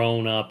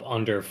grown up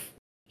under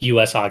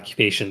U.S.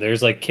 occupation.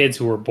 There's like kids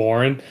who were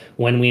born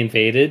when we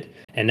invaded,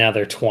 and now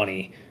they're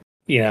 20.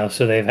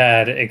 So they've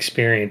had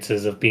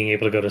experiences of being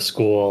able to go to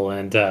school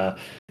and a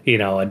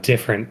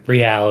different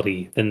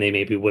reality than they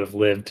maybe would have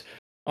lived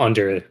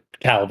under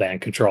Taliban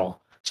control.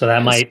 So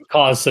that might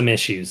cause some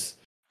issues.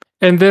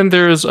 And then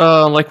there's,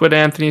 like what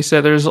Anthony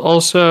said, there's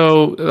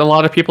also a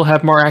lot of people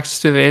have more access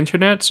to the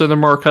internet, so they're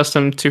more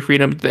accustomed to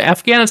freedom. The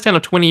Afghanistan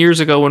of 20 years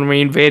ago when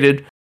we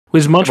invaded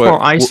was much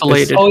more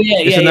isolated.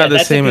 Isn't that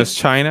the same as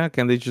China?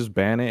 Can they just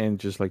ban it and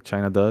just like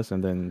China does,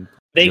 and then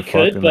they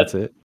could, but that's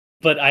it?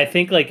 But I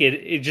think like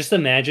it just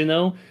imagine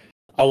though,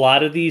 a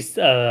lot of these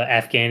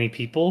Afghani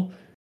people,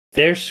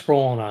 they're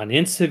scrolling on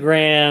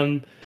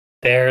Instagram,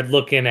 they're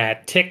looking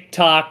at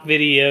TikTok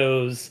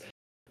videos.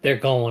 they're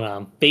going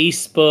on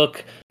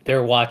Facebook,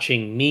 they're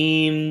watching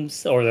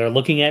memes, or they're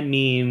looking at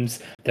memes,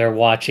 they're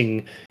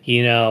watching,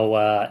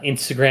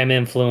 Instagram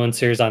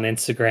influencers on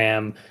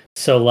Instagram.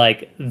 So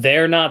like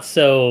they're not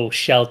so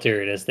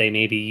sheltered as they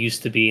maybe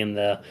used to be in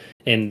the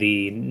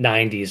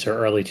 90s or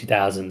early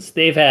 2000s.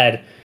 They've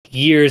had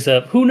years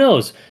of, who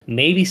knows,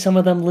 maybe some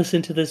of them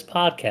listen to this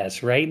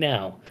podcast right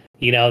now.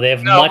 They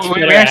have much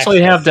better we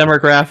actually access. have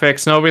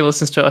demographics. Nobody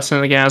listens to us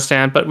in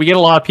Afghanistan, but we get a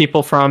lot of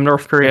people from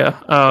North Korea,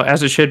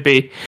 as it should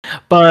be.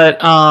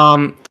 But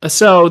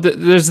so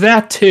there's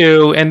that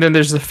too, and then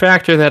there's the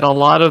factor that a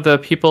lot of the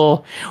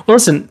people. Well,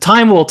 listen,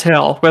 time will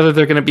tell whether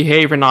they're going to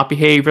behave or not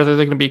behave, whether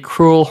they're going to be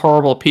cruel,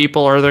 horrible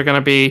people, or are they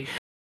going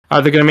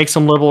to make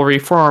some liberal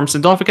reforms.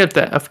 And don't forget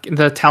that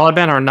the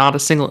Taliban are not a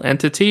single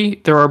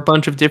entity. There are a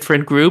bunch of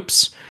different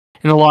groups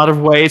in a lot of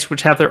ways,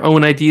 which have their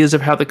own ideas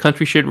of how the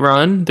country should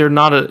run. They're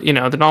not they're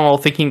not all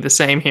thinking the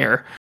same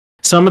here.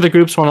 Some of the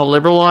groups want to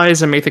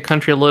liberalize and make the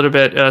country a little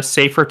bit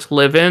safer to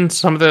live in.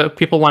 Some of the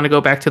people want to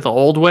go back to the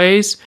old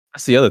ways.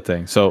 That's the other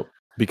thing. So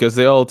because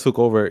they all took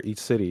over each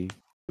city,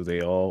 do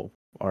they all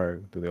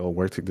work? Do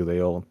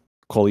they all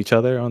call each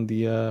other on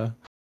the?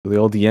 Do they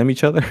all DM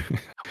each other?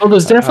 Well,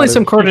 there's definitely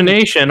some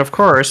coordination, of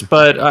course,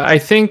 but I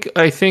think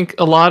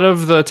a lot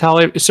of the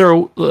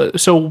Taliban.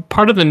 So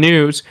part of the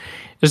news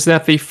is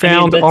that they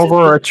found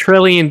over $1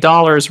 trillion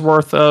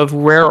worth of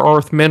rare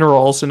earth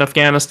minerals in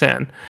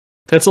Afghanistan.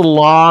 That's a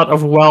lot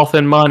of wealth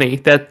and money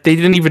that they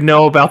didn't even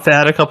know about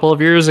that a couple of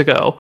years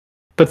ago.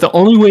 But the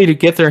only way to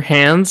get their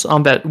hands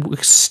on that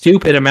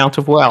stupid amount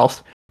of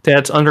wealth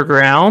that's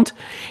underground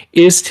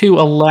is to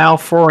allow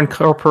foreign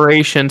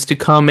corporations to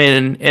come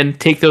in and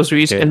take those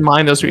and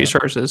mine those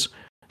resources.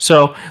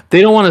 So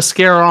they don't want to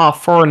scare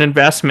off foreign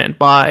investment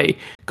by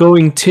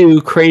going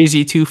too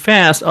crazy too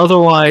fast.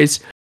 Otherwise,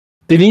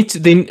 they need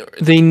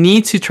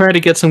to try to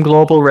get some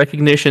global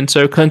recognition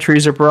so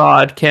countries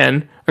abroad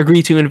can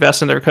agree to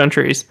invest in their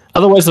countries.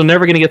 Otherwise, they're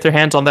never going to get their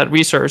hands on that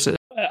resources.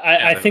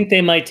 I think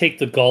they might take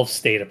the Gulf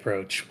state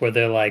approach where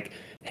they're like,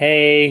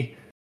 hey,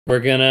 we're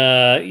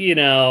gonna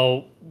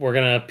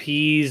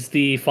appease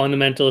the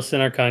fundamentalists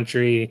in our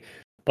country,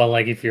 but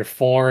like if you're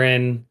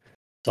foreign,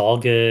 it's all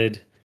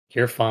good.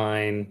 You're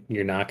fine.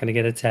 You're not gonna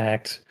get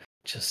attacked.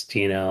 Just,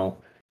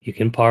 you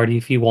can party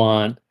if you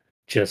want.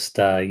 Just,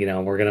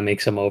 we're gonna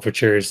make some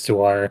overtures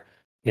to our,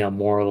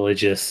 more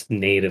religious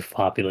native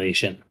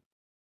population.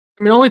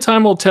 I mean, only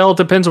time will tell. It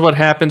depends on what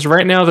happens.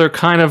 Right now, they're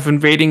kind of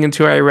invading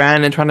into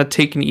Iran and trying to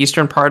take an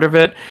eastern part of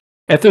it.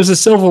 If there's a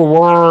civil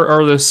war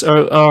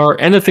or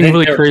anything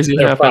really crazy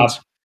happens,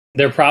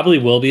 there probably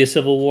will be a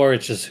civil war.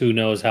 It's just who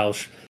knows how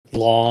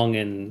long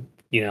and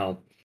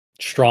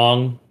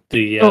strong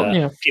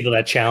the people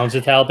that challenge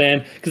the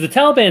Taliban, because the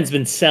Taliban's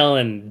been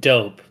selling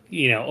dope,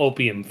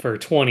 opium for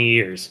 20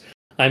 years.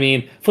 I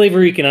mean, Flavor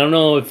Rican, I don't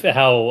know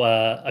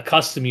how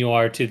accustomed you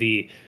are to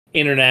the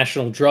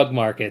international drug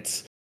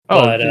markets.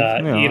 But,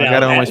 I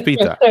got it on my speed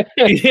dial.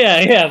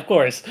 yeah, of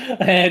course.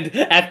 And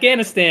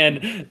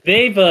Afghanistan,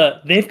 they've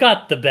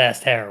got the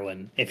best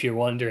heroin. If you're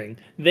wondering,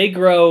 they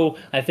grow,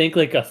 I think,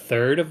 like a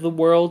third of the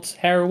world's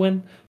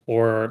heroin,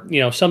 or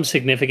some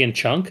significant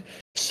chunk.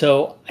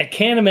 So I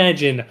can't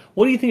imagine.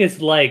 What do you think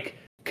it's like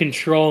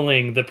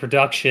controlling the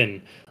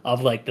production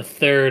of like the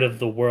third of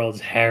the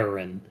world's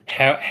heroin?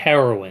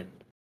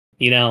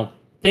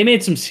 They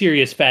made some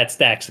serious fat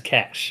stacks of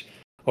cash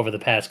over the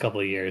past couple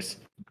of years.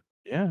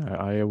 Yeah,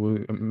 I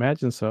would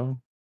imagine so.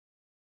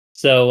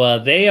 So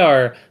they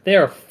are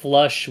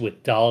flush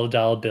with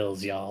dollar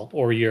bills, y'all,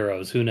 or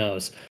euros, who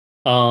knows?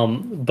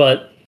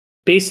 But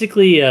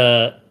basically,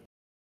 I'm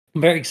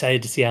very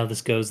excited to see how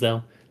this goes,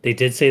 though. They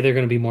did say they're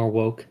going to be more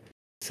woke.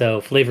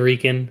 So, Flavor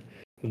Rican,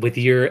 with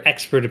your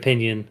expert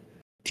opinion,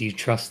 do you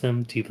trust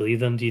them? Do you believe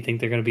them? Do you think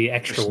they're going to be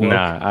extra woke?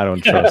 Nah, I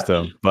don't trust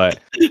them. But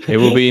it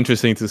will be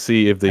interesting to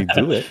see if they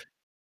do it,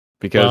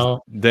 because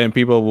then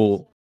people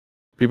will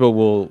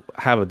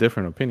have a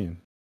different opinion.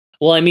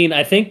 Well, I mean,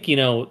 I think,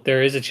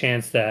 there is a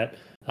chance that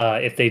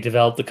if they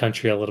develop the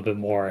country a little bit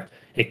more,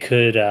 it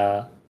could,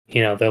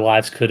 their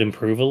lives could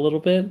improve a little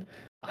bit.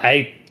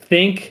 I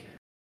think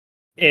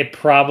it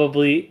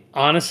probably,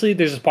 honestly,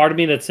 there's a part of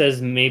me that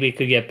says maybe it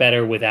could get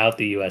better without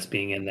the U.S.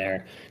 being in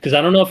there. Because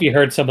I don't know if you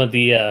heard some of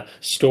the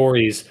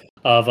stories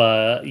of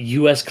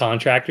U.S.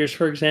 contractors,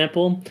 for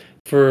example,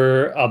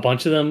 for a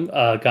bunch of them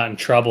got in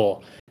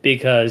trouble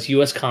because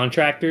U.S.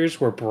 contractors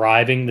were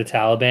bribing the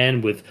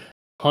Taliban with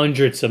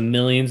hundreds of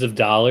millions of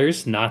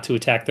dollars not to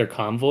attack their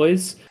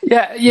convoys.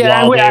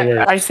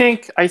 I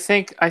think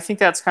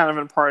that's kind of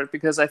important,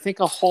 because I think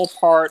a whole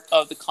part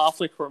of the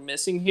conflict we're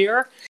missing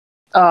here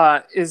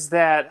is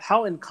that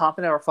how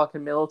incompetent our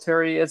fucking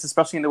military is,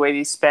 especially in the way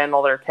they spend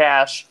all their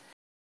cash.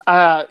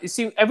 You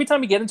see, every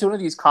time you get into one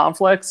of these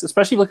conflicts,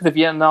 especially if you look at the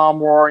Vietnam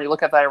War and you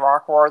look at the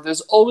Iraq War,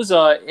 there's always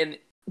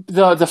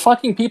the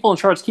fucking people in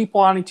charge keep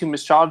wanting to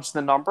misjudge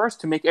the numbers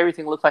to make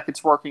everything look like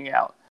it's working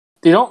out.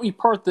 They don't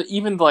report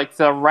even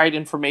the right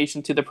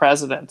information to the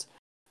president.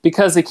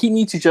 because they keep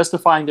need to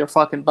justifying their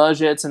fucking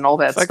budgets and all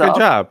that It's like stuff. a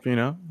job, you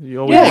know.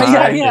 You always Yeah,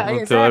 lie exactly.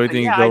 until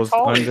everything Yeah, I goes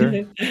totally-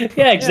 under.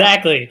 Yeah,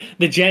 exactly.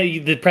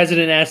 The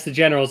president asked the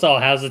generals, "Oh,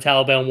 how's the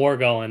Taliban war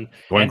going?"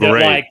 Going and they're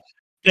great.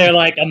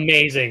 like,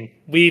 "Amazing.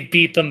 We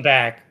beat them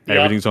back. Yep,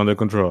 Everything's under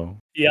control.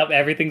 yep,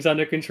 everything's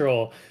under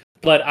control."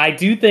 But I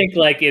do think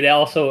like it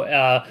also,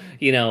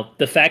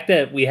 the fact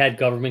that we had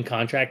government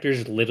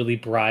contractors literally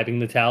bribing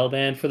the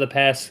Taliban for the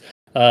past,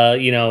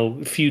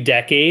 few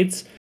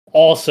decades,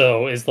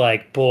 also is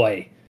like,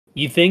 boy,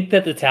 you think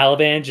that the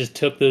Taliban just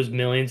took those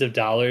millions of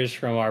dollars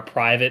from our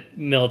private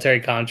military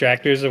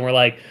contractors and were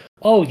like,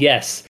 oh,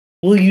 yes,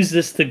 we'll use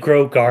this to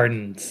grow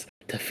gardens,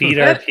 to feed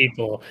our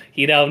people.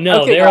 No,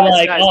 Okay, they're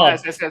like,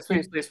 guys,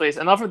 please.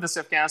 Enough of this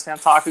Afghanistan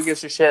talk. Who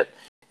gives a shit?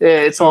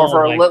 It's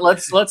over. my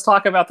Let's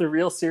talk about the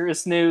real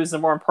serious news, the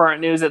more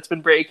important news that's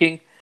been breaking.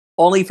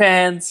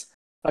 OnlyFans.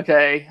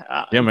 Okay.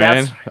 Yeah,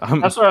 man.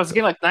 That's what I was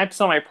getting like 9%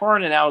 of my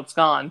porn, and now it's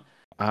gone.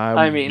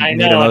 I mean, I I need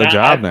know, another and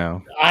job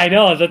now. I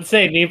know. I was about to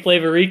say, me and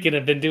Flavor Rican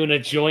have been doing a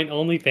joint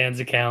OnlyFans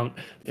account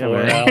Yeah,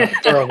 for man.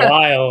 for a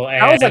while.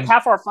 And that was like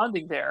half our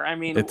funding there. I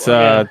mean, It's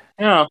yeah.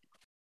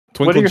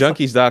 What are your-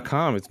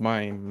 twinklejunkies.com. It's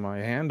my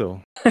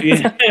handle.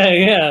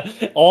 yeah.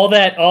 All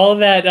that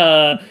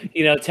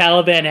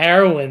Taliban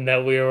heroin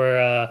that we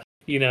were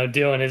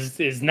doing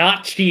is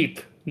not cheap.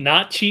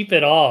 Not cheap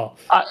at all.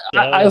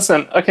 I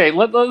listen. Okay,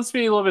 let's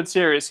be a little bit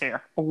serious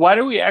here. Why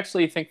do we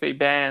actually think they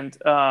banned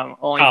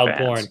OnlyFans? Child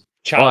porn.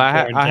 Child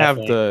Well, porn. I have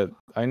definitely.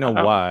 I know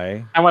Uh-huh.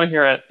 why, I want to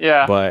hear it.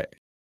 Yeah. but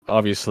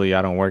obviously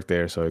I don't work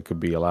there, so it could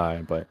be a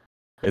lie. But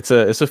it's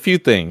a few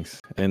things,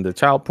 and the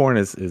child porn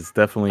is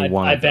definitely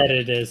one. I of them. bet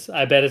it is.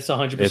 I bet it's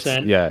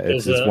 100%.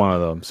 It's one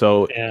of them.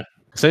 So Yeah.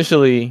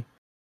 essentially,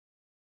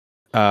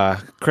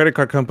 credit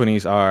card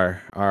companies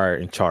are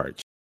in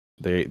charge.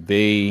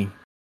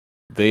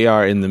 They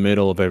are in the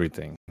middle of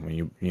everything. When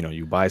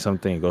you buy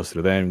something, it goes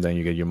through them, then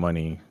you get your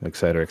money, et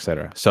cetera, et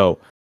cetera. So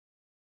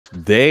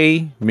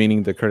they,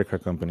 meaning the credit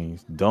card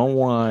companies, don't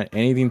want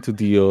anything to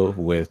deal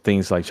with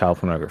things like child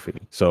pornography.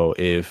 So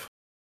if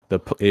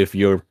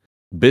your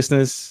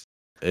business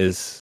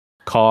is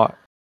caught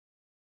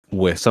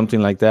with something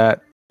like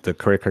that, the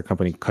credit card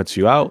company cuts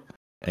you out,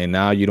 and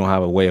now you don't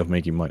have a way of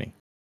making money.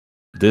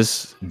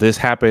 This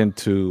happened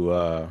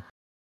to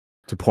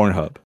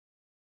Pornhub.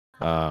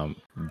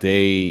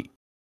 They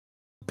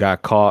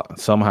got caught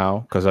somehow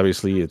because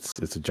obviously it's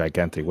a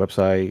gigantic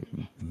website,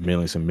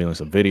 millions and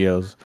millions of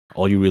videos.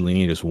 All you really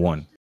need is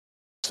one.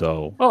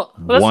 So Well,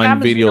 that's one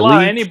happens video to a lot of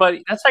leaked.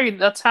 anybody.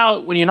 That's how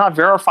when you're not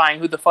verifying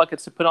who the fuck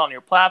gets to put on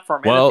your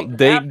platform. Well, anything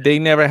can happen. they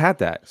never had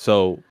that.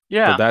 So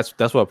Yeah.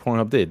 that's what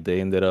Pornhub did.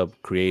 They ended up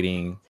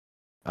creating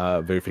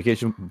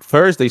verification.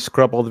 First, they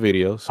scrub all the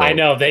videos. So I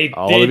know all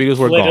the videos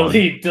were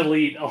literally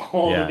delete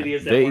all the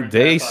videos that weren't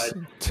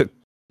verified. took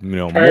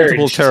multiple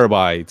Purged.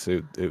 terabytes.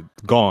 It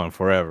gone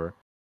forever.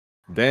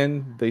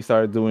 Then they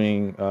started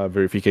doing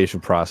verification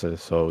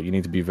process. So you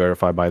need to be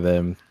verified by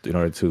them in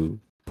order to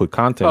put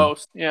content.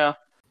 Post. Yeah.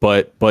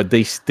 But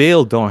they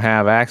still don't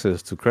have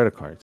access to credit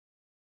cards.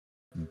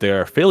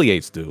 Their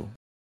affiliates do.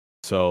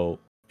 So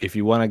if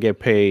you want to get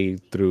paid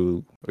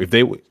through,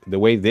 the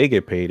way they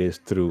get paid is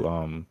through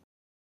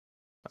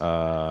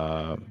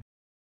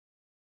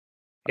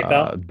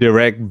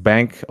direct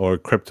bank or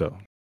crypto.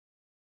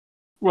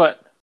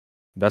 What?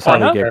 That's how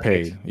they Pornhub? get Perfect.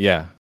 paid.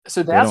 Yeah.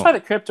 So that's don't- why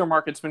the crypto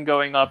market's been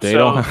going up They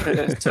so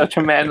don't- so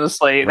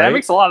tremendously. That Right?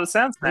 makes a lot of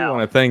sense We now.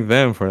 want to thank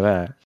them for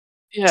that.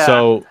 Yeah.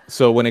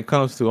 So when it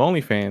comes to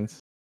OnlyFans,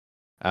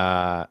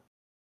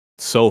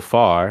 so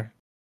far,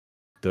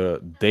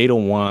 they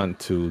don't want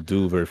to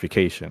do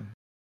verification,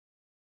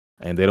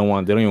 and they don't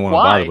even want to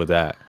Why? bother with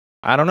that.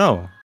 I don't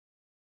know.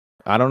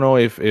 I don't know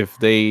if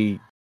they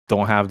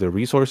don't have the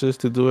resources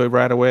to do it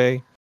right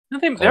away.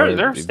 they're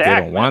or if they stacked.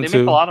 don't Man. want They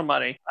make to. a lot of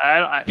money.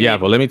 Yeah,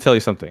 but let me tell you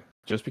something.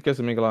 Just because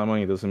they make a lot of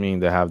money doesn't mean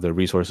they have the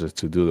resources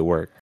to do the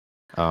work.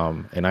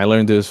 And I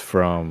learned this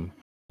from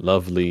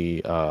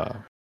lovely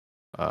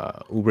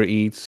Uber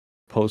Eats,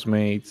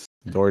 Postmates,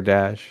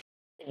 DoorDash.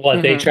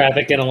 What, they Mhm.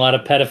 traffic in a lot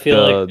of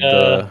pedophilic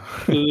The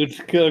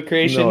food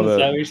creations? No, Is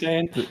that what you're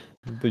saying?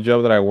 the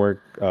job that I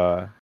work,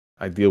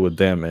 I deal with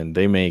them, and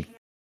they make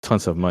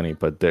tons of money,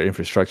 but their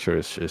infrastructure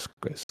is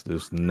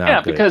not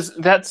Yeah, good. because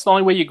that's the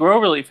only way you grow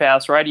really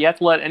fast, right? You have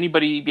to let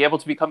anybody be able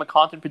to become a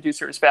content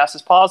producer as fast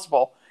as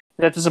possible.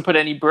 That doesn't put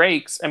any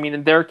brakes. I mean,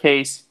 in their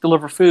case,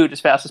 deliver food as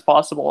fast as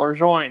possible or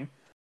join.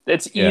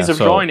 It's ease Yeah, of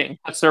so- joining.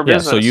 That's their Yeah,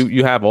 business. so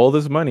you have all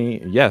this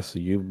money. Yes,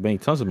 you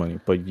make tons of money,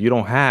 but you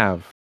don't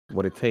have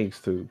what it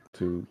takes to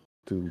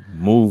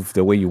move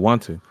the way you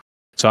want to.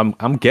 So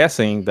I'm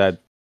guessing that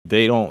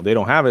they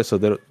don't have it, so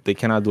they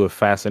cannot do it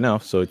fast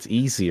enough. So it's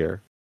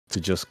easier to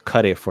just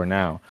cut it for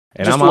now.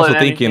 And Just I'm also let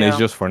thinking anything it's out.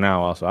 just for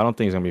now. Also, I don't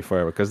think it's gonna be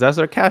forever because that's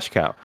their cash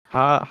cow.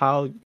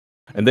 How?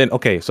 And then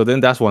so then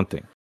that's one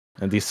thing.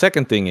 And the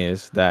second thing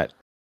is that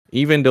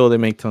even though they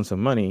make tons of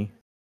money,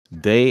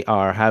 they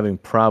are having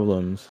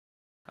problems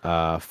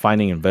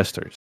finding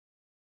investors.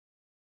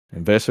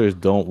 Investors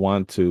don't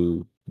want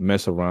to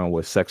mess around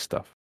with sex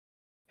stuff,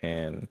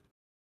 and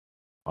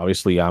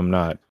obviously I'm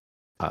not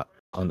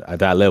at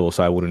that level,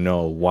 so I wouldn't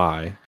know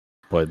why.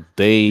 But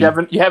they You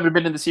haven't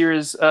been in the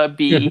Series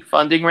B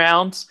funding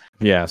rounds.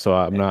 Yeah, so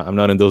I'm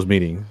not in those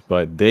meetings,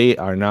 but they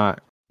are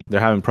not. They're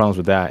having problems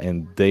with that,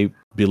 and they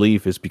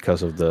believe it's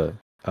because of the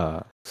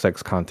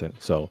sex content.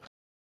 So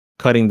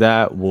cutting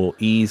that will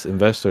ease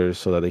investors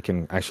so that they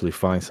can actually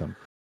find some.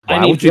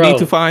 Why would you need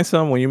to find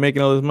some when you're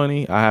making all this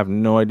money? I have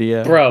no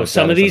idea. Bro,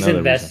 some of these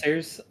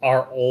investors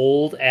are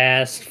old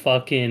ass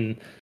fucking,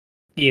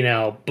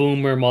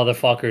 boomer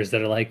motherfuckers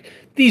that are like,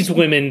 these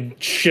women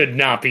should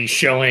not be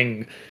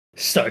showing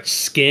such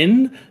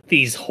skin.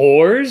 These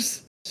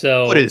whores.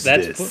 So what is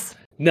this?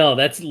 No,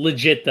 that's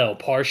legit though.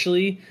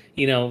 Partially,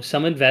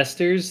 some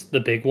investors, the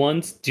big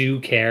ones, do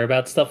care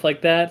about stuff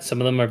like that. Some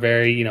of them are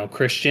very,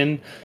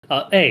 Christian.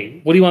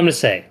 Hey, what do you want me to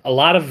say? A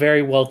lot of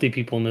very wealthy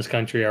people in this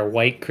country are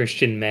white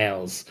Christian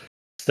males.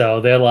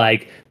 So they're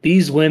like,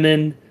 these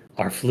women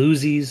are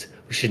floozies.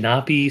 We should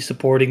not be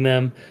supporting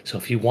them. So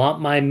if you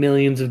want my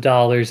millions of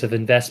dollars of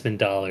investment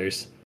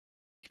dollars,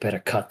 you better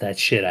cut that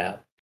shit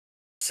out.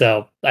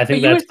 So I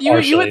think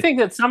you would think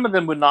that some of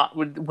them would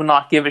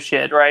not give a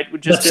shit, right?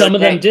 But some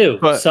of them do.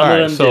 But, some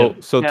of them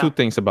do. So two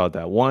things about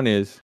that. One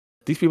is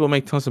these people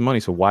make tons of money,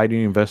 so why do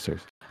you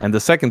investors? And the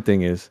second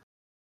thing is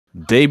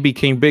they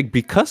became big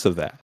because of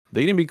that.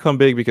 They didn't become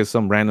big because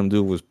some random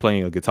dude was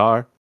playing a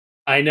guitar.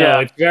 I know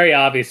it's very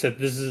obvious that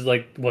this is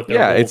like what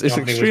their it's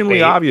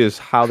extremely obvious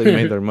how they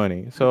made their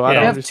money. So I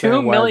don't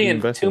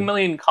understand 2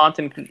 million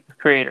content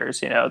creators.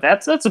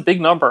 That's a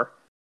big number.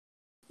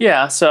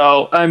 Yeah.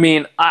 So I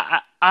mean,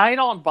 I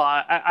don't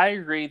buy. I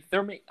agree.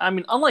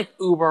 Unlike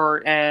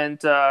Uber and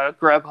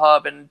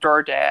Grubhub and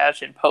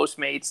DoorDash and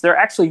Postmates, they're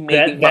actually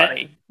making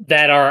money.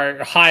 That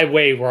are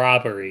highway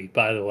robbery,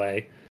 by the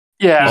way.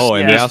 Yeah. Oh,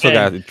 and they also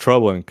got in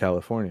trouble in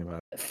California about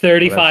it.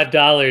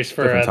 $35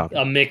 for a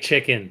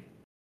McChicken.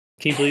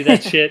 Can you believe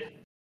that shit?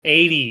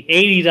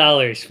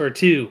 $80 for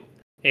two.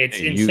 It's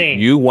insane.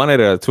 You wanted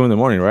it at 2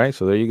 a.m, right?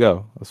 So there you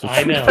go.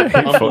 I know.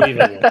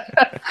 Unbelievable.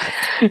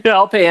 Yeah,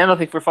 I'll pay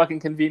anything for fucking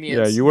convenience.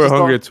 Yeah, you were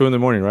hungry at 2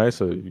 a.m, right?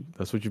 So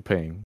that's what you're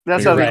paying.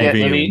 That's how they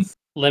get.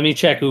 Let me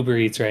check Uber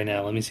Eats right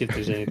now. Let me see if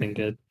there's anything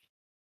good.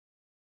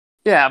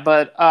 Yeah,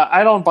 but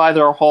I don't buy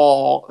their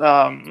whole.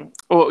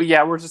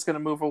 We're just gonna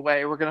move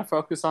away. We're gonna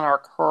focus on our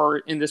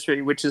core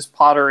industry, which is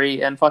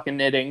pottery and fucking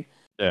knitting.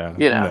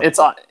 Yeah, it's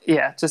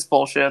just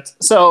bullshit.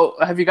 So,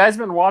 have you guys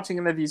been watching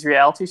any of these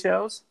reality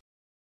shows?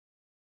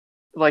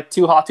 Like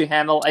Too Hot to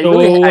Handle. I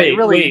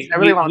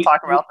really want to talk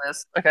about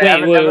this. Okay,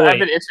 I've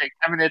been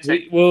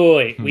itching.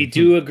 Wait. We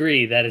do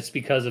agree that it's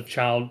because of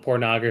child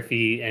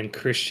pornography and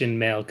Christian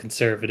male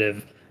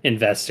conservative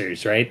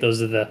investors, right?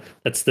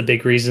 That's the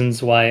big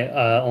reasons why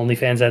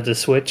OnlyFans had to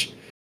switch.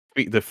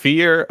 The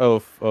fear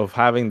of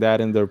having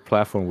that in their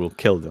platform will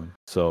kill them.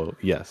 So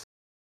yes.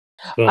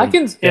 Boom.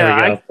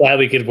 Glad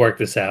we could work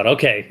this out.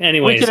 Okay.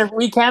 Anyways,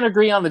 we can't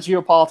agree on the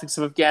geopolitics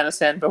of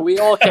Afghanistan, but we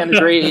all can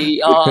agree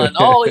on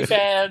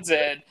OnlyFans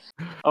and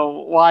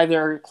why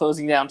they're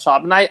closing down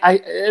shop. And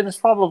it was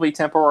probably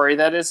temporary.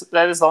 That is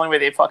the only way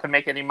they fucking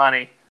make any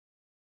money.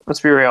 Let's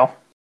be real.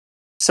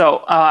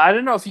 So I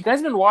don't know if you guys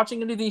have been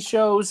watching any of these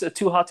shows,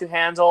 Too Hot to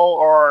Handle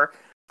or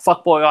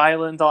Fuckboy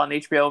Island on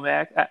HBO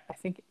Max. I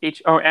think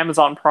or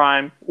Amazon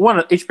Prime. One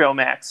of HBO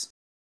Max.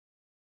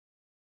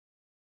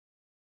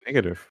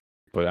 Negative.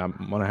 But I'm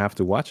gonna have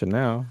to watch it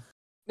now.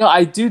 No,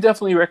 I do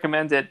definitely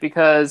recommend it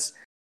because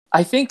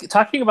I think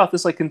talking about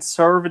this like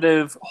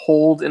conservative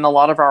hold in a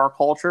lot of our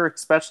culture,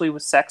 especially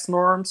with sex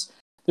norms.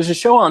 There's a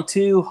show on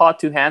Too Hot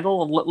to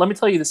Handle, and let me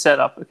tell you the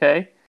setup.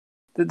 Okay,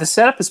 the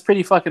setup is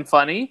pretty fucking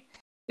funny.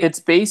 It's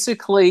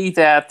basically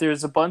that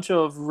there's a bunch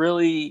of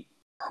really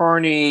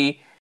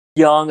horny,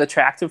 young,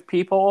 attractive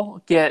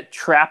people get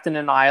trapped in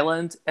an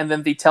island, and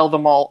then they tell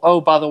them all,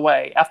 oh, by the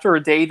way, after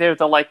a day there,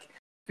 they're like.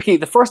 Okay,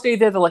 the first day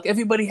there, they're like,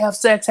 everybody have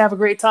sex, have a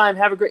great time,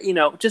 have a great,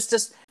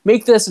 just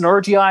make this an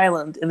orgy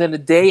island. And then a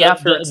day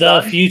after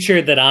the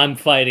future that I'm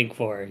fighting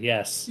for,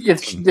 yes.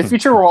 It's the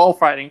future we're all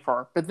fighting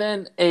for. But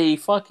then a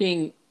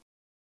fucking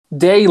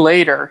day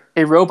later,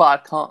 a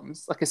robot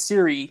comes, like a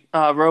Siri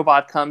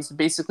robot comes and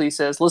basically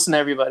says, listen,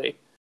 everybody,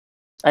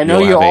 I know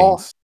you all...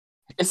 AIDS.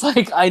 It's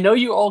like, I know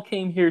you all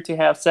came here to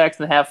have sex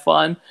and have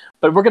fun,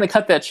 but we're going to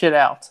cut that shit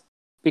out.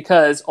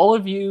 Because all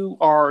of you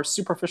are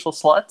superficial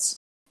sluts.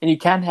 And you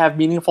can't have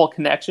meaningful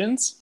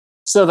connections.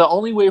 So the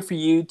only way for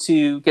you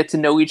to get to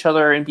know each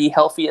other and be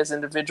healthy as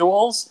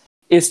individuals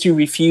is to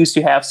refuse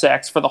to have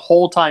sex for the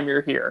whole time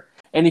you're here.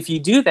 And if you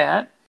do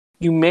that,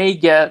 you may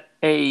get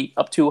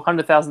up to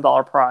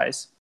 $100,000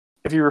 prize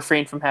if you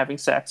refrain from having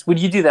sex. Would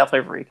you do that,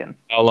 Flavor Rican?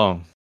 How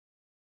long?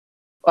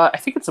 I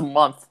think it's a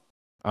month.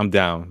 I'm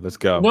down. Let's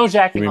go. No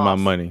jacking off. Give me my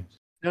money.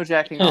 No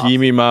jacking off. Give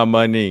me my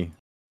money.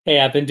 Hey,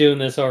 I've been doing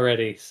this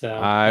already, so...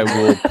 I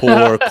will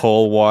pour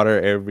cold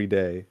water every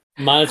day.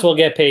 Might as well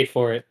get paid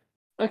for it.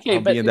 Okay,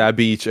 I'll be in that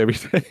beach every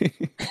day.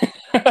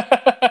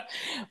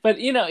 But,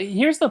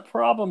 here's the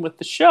problem with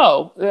the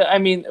show. I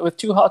mean, with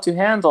Too Hot to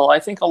Handle, I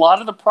think a lot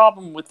of the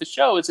problem with the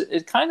show is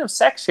it kind of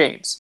sex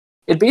shames.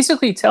 It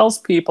basically tells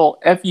people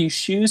if you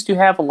choose to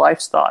have a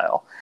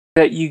lifestyle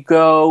that you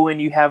go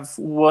and you have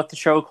what the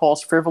show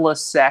calls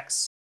frivolous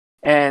sex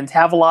and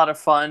have a lot of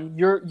fun,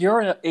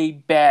 you're a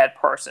bad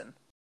person.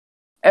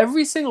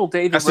 Every single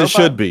day, As it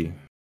should be.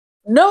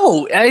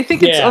 No, I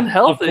think it's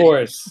unhealthy. Of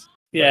course.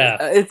 Yeah.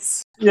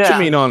 It's What you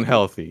mean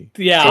unhealthy?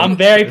 Yeah, I'm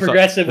very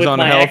progressive with my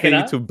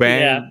unhealthy to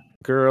bang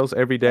girls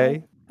every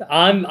day.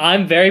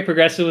 I'm very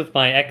progressive with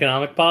my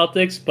economic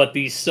politics, but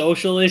these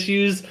social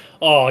issues,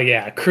 oh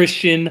yeah,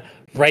 Christian,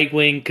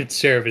 right-wing,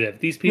 conservative.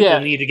 These people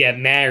need to get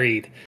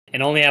married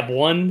and only have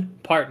one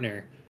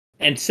partner.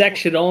 And sex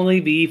should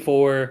only be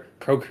for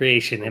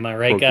procreation. Am I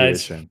right,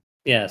 guys?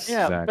 Yes.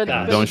 Yeah, exactly.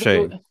 but Don't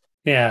shade.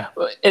 Yeah.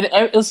 And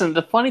listen,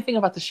 the funny thing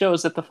about the show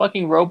is that the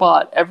fucking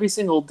robot, every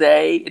single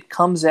day, it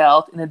comes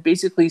out and it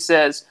basically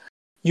says,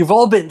 "You've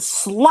all been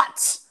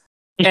sluts."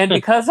 And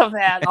because of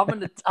that,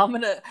 I'm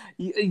gonna.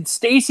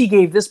 Stacy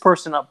gave this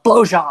person a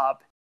blowjob.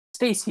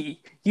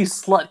 Stacy, you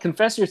slut,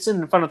 confess your sin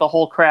in front of the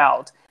whole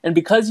crowd. And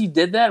because you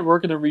did that, we're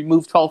gonna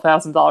remove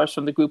 $12,000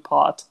 from the group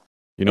pot.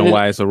 You know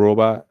why it's a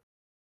robot?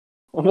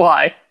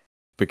 Why?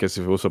 Because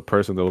if it was a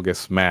person, they'll get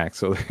smacked.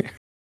 So.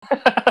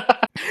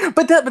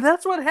 But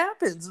that's what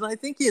happens, and I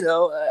think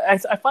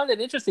I find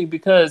it interesting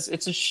because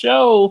it's a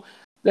show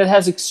that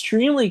has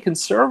extremely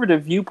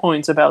conservative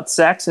viewpoints about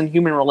sex and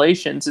human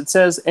relations. It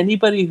says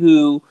anybody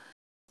who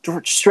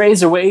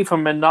strays away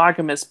from a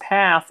monogamous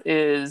path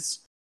is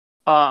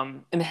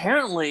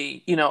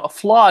inherently, a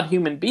flawed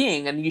human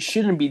being, and you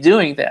shouldn't be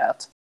doing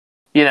that.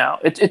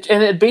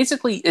 It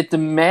basically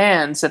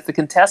demands that the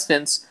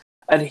contestants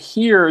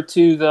adhere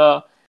to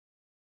the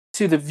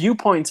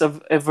viewpoints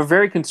of a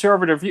very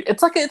conservative view.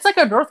 It's like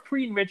a North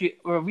Korean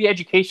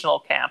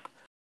re-educational camp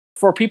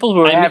for people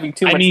who are having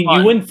too much fun.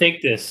 You wouldn't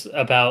think this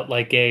about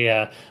like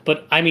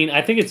but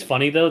I think it's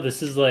funny though.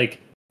 This is like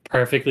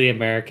perfectly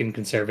American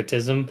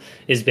conservatism.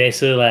 Is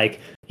basically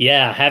like,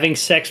 yeah, having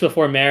sex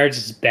before marriage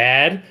is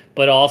bad,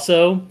 but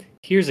also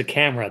here's a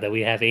camera that we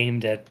have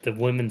aimed at the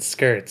women's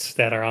skirts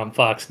that are on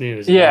Fox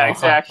News. Yeah,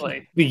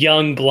 exactly. The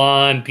young,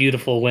 blonde,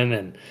 beautiful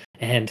women,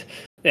 and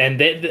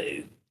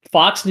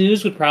Fox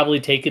News would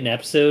probably take an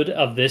episode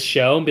of this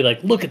show and be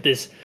like, "Look at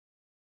this,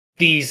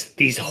 these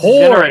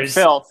whores!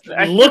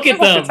 Look at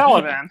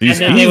them! These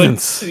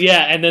heathens!"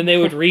 And then they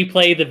would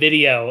replay the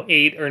video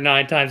 8 or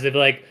 9 times. They'd be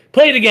like,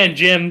 "Play it again,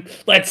 Jim.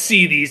 Let's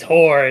see these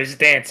whores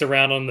dance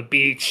around on the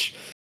beach."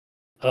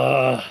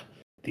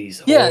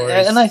 These whores.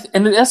 Yeah,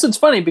 and in essence,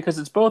 funny because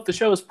it's both the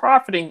show is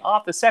profiting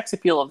off the sex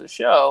appeal of the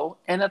show,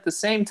 and at the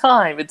same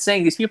time, it's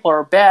saying these people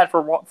are bad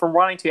for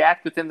wanting to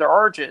act within their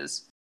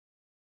urges.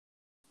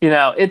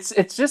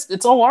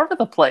 It's all over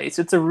the place.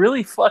 It's a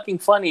really fucking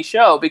funny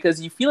show because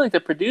you feel like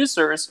the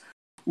producers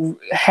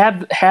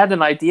had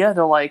an idea.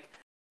 They're like,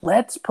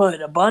 let's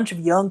put a bunch of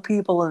young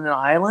people in an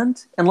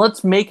island and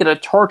let's make it a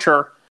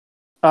torture,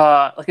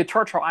 like a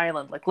torture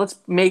island. Like let's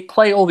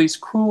play all these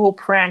cruel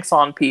pranks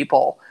on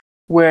people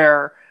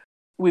where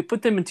we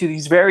put them into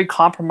these very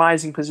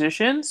compromising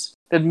positions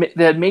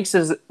that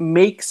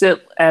makes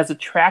it as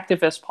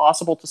attractive as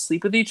possible to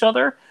sleep with each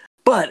other.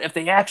 But if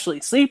they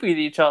actually sleep with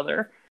each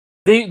other,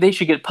 they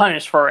should get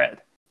punished for it.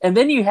 And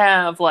then you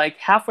have, like,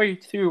 halfway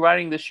through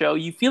writing the show,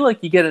 you feel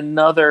like you get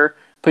another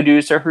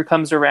producer who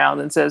comes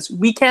around and says,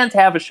 we can't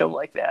have a show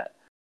like that.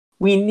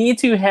 We need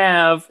to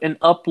have an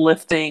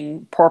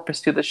uplifting purpose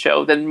to the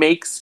show that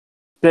makes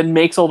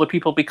all the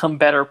people become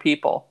better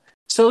people.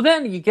 So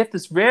then you get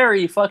this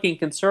very fucking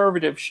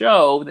conservative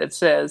show that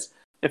says,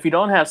 if you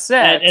don't have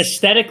sex... That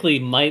aesthetically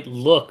might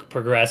look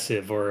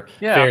progressive or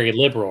very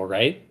liberal,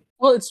 right?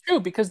 Well, it's true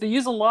because they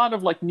use a lot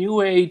of like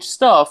new age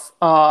stuff,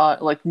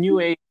 like new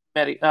age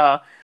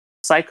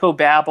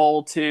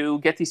psychobabble to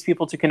get these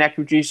people to connect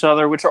with each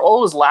other, which are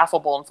always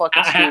laughable and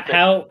fucking stupid.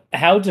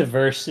 How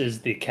diverse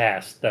is the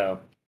cast, though?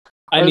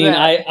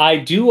 I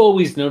do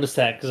always notice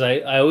that because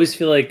I always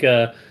feel like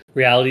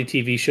reality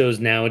TV shows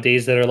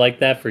nowadays that are like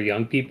that for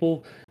young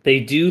people, they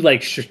do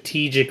like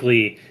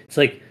strategically. It's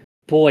like,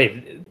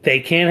 boy, they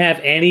can't have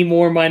any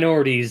more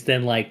minorities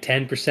than like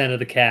 10% of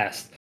the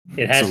cast.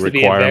 It has to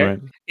be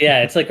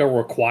it's like a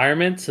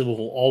requirement, so it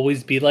will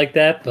always be like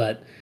that,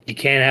 but you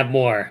can't have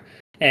more.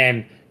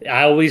 And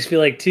I always feel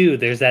like too,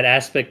 there's that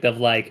aspect of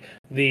like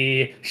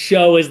the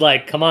show is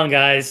like, come on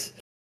guys,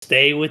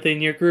 stay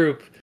within your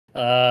group.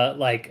 I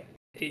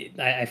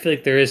feel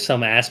like there is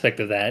some aspect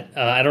of that.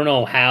 I don't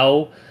know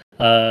how.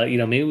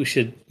 Maybe we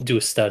should do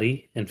a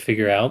study and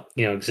figure out,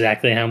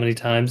 exactly how many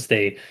times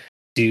they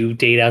do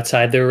date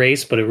outside their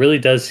race, but it really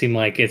does seem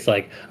like it's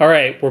like, all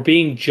right, we're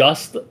being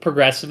just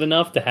progressive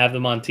enough to have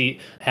them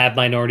have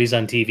minorities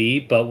on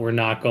TV, but we're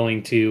not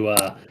going to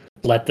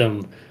let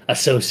them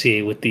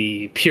associate with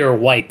the pure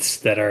whites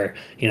that are,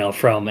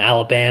 from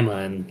Alabama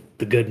and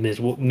the good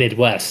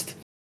Midwest.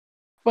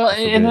 Well,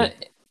 and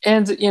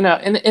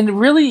it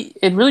really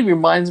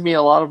reminds me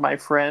a lot of my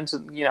friends,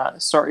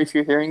 and sorry if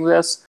you're hearing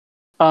this,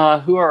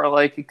 who are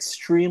like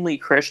extremely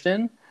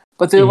Christian.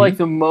 But they're like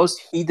the most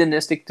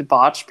hedonistic,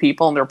 debauched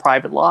people in their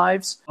private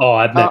lives. Oh,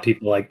 I've met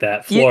people like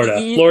that.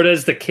 Florida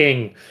is the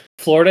king.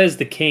 Florida is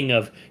the king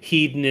of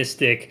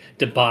hedonistic,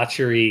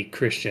 debauchery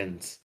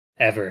Christians.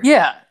 ever.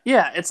 Yeah,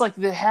 it's like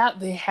they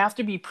have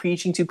to be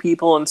preaching to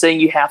people and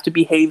saying you have to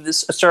behave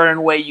this a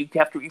certain way. You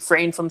have to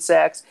refrain from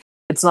sex.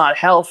 It's not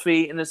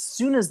healthy. And as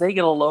soon as they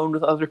get alone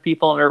with other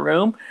people in a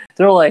room,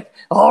 they're like,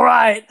 "All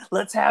right,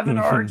 let's have an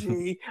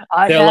orgy."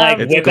 They're like,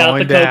 It's whip out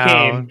the going down.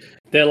 cocaine.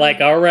 They're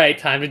like, all right,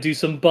 time to do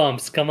some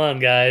bumps. Come on,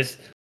 guys.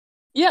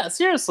 Yeah,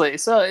 seriously.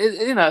 So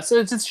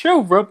so the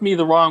show rubbed me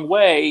the wrong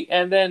way,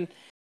 and then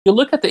you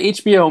look at the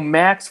HBO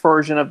Max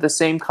version of the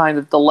same kind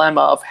of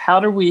dilemma of how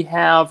do we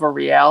have a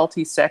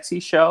reality sexy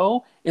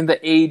show in the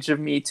age of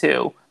Me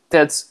Too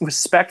that's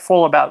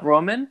respectful about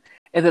women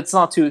and that's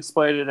not too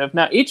exploitative.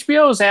 Now,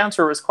 HBO's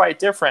answer is quite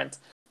different.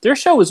 Their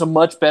show is a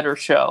much better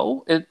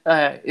show. It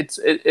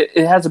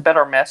has a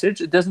better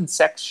message. It doesn't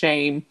sex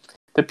shame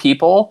the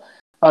people.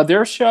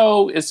 Their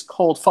show is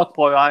called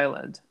Fuckboy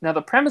Island. Now,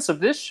 the premise of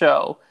this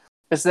show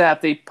is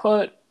that they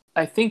put,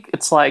 I think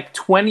it's like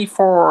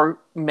 24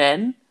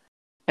 men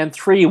and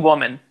 3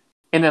 women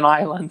in an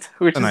island.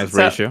 Which A nice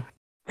ratio.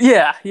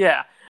 Yeah.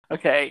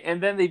 Okay,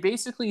 and then they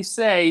basically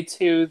say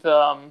to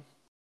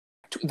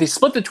they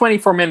split the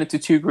 24 men into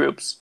 2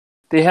 groups.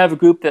 They have a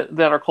group that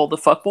are called the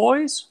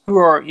fuckboys, who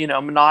are,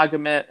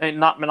 monogamous,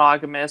 not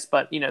monogamous,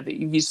 but, they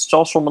use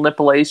social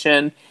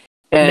manipulation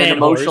and Man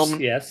emotional... horse,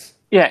 yes.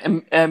 Yeah,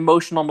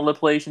 emotional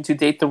manipulation to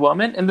date the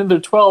woman. And then there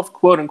are 12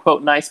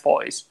 quote-unquote nice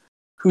boys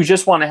who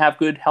just want to have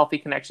good, healthy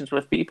connections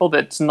with people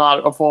that's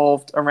not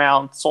evolved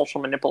around social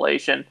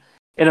manipulation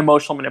and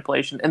emotional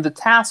manipulation. And the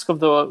task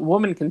of the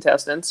women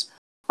contestants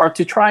are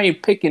to try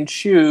and pick and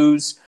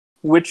choose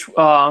which,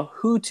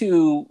 who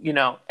to,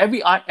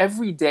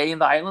 every day in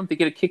the island, they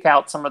get to kick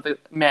out some of the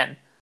men.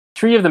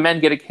 3 of the men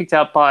get kicked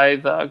out by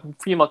the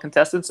female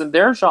contestants, and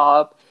their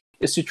job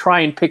is to try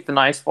and pick the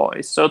nice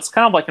boys. So it's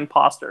kind of like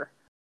Imposter,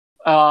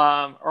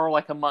 or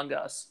like Among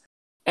Us.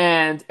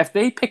 And if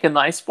they pick a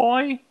nice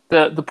boy,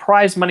 the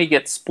prize money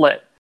gets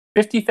split.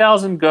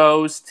 50,000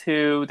 goes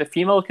to the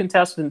female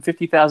contestant and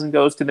 50,000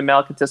 goes to the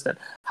male contestant.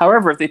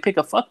 However, if they pick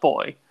a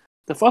fuckboy,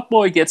 the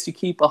fuckboy gets to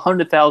keep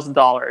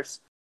 $100,000,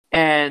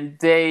 and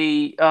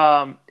they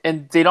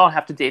don't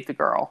have to date the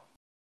girl.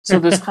 So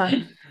this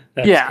kind,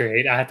 That's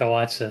great. I have to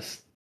watch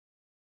this.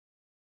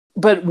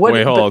 But what?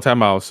 Wait, hold on,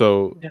 time out.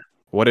 So, Yeah.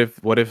 what if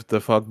the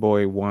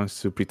fuckboy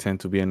wants to pretend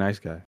to be a nice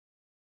guy?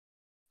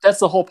 That's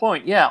the whole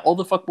point. Yeah, all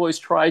the fuckboys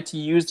try to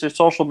use their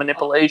social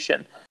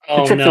manipulation to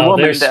Oh trick the no,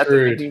 woman they're that they're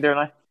screwed. thinking they're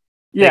nice.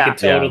 They Yeah, could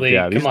totally.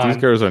 Yeah. Come on. These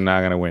girls are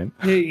not gonna win.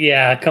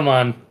 Yeah, come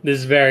on. This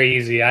is very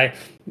easy.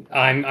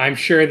 I'm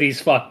sure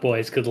these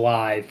fuckboys could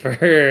lie for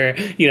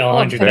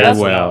 $100,000.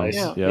 well.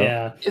 Yeah.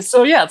 Yeah.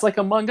 So it's like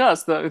Among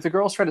Us. The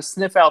girls try to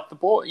sniff out the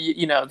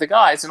the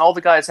guys, and all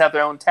the guys have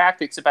their own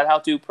tactics about how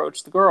to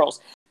approach the girls.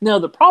 No,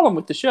 the problem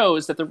with the show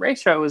is that the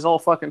ratio is all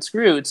fucking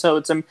screwed. So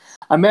it's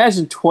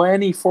imagine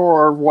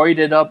 24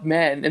 roided up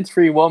men and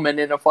 3 women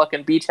in a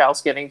fucking beach house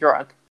getting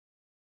drunk.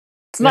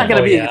 It's not going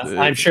to be.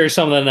 Yeah. I'm sure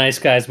some of the nice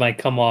guys might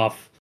come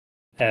off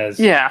as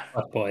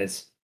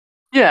fuckboys.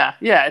 Yeah.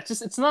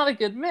 It's not a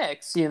good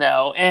mix,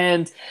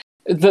 And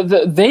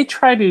they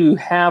try to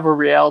have a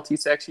reality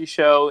sexy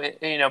show,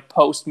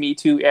 post Me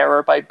Too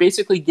era by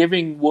basically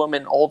giving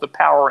women all the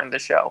power in the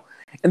show,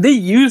 and they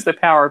use the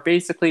power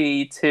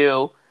basically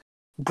to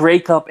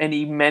break up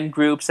any men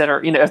groups that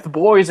are, if the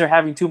boys are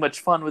having too much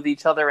fun with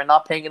each other and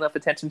not paying enough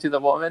attention to the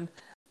woman,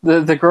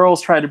 the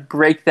girls try to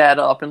break that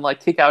up and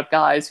kick out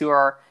guys who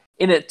are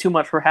in it too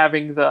much for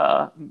having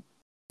the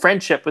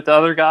friendship with the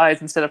other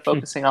guys instead of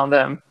focusing on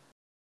them.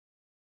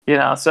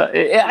 So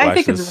I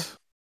think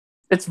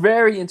it's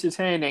very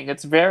entertaining.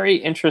 It's very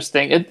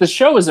interesting. The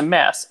show is a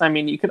mess. I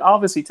mean, you could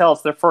obviously tell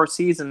it's their first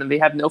season and they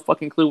have no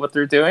fucking clue what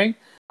they're doing.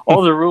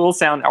 All the rules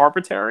sound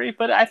arbitrary,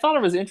 but I thought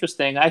it was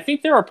interesting. I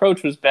think their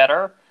approach was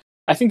better.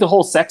 I think the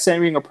whole sex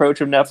shaming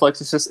approach of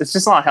Netflix is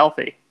just not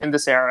healthy in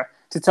this era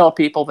to tell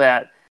people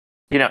that,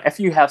 if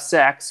you have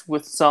sex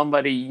with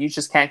somebody, you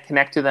just can't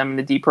connect to them in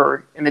a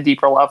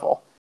deeper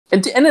level.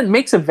 And it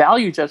makes a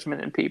value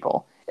judgment in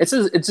people. It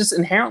just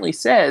inherently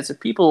says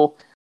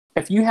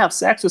if you have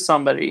sex with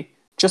somebody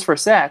just for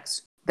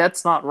sex,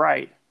 that's not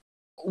right.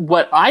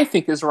 What I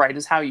think is right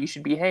is how you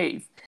should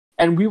behave.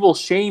 And we will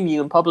shame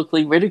you and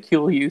publicly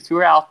ridicule you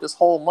throughout this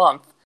whole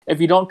month if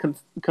you don't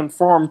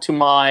conform to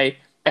my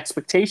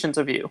expectations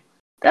of you.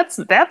 That's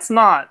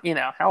not,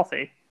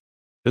 healthy.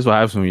 This is what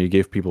happens when you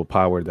give people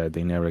power that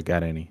they never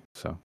got any.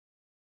 So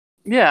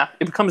yeah,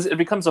 it becomes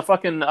a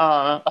fucking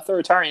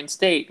authoritarian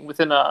state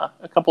within a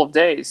couple of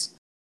days.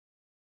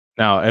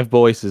 Now, F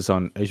Boys is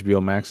on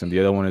HBO Max, and the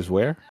other one is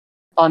where?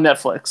 On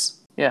Netflix.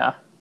 Yeah.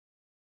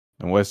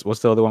 And what's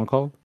the other one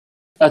called?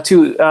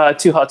 Too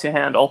Hot to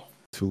Handle.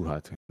 Too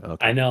Hot.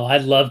 Okay. I know. I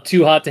love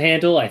Too Hot to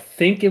Handle. I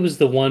think it was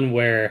the one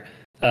where,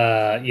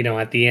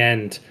 at the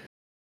end,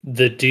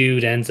 the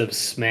dude ends up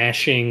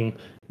smashing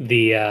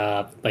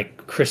the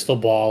crystal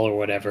ball or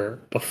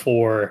whatever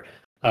before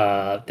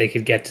they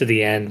could get to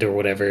the end or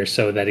whatever,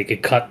 so that he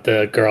could cut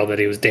the girl that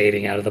he was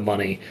dating out of the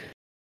money.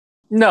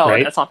 No,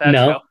 right? That's not that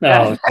no? show.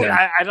 Oh, okay.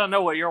 I don't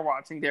know what you're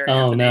watching there.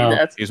 Oh, Anthony.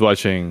 no. He's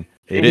watching.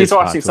 He's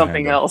watching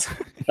something else.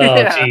 Oh,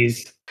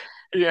 jeez.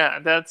 Yeah,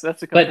 that's a.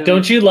 But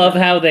don't you love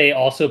how they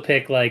also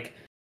pick like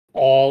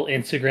all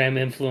Instagram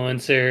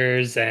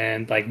influencers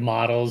and like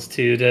models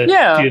too to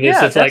Yeah, do this?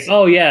 yeah, It's like, that's-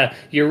 oh yeah,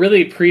 you're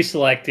really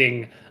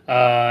pre-selecting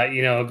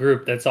a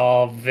group that's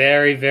all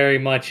very, very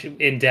much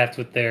in depth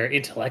with their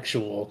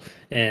intellectual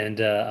and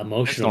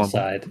emotional normal.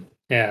 side.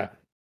 Yeah.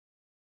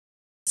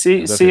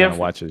 I'm definitely gonna if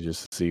watch it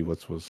just to see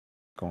what's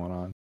going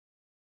on.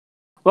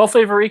 well,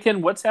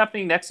 Flavorican, what's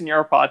happening next in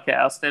your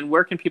podcast, and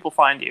where can people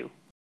find you?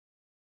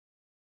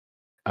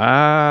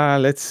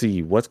 Let's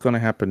see what's gonna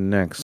happen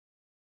next.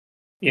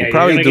 Yeah, We'll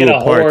probably you're do gonna a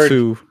get a part horde.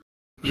 2.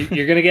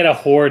 You're gonna get a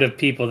horde of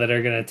people that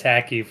are gonna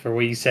attack you for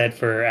what you said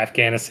for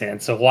Afghanistan.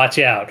 So watch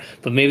out.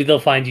 But maybe they'll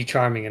find you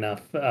charming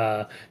enough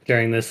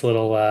during this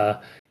little,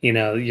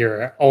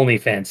 your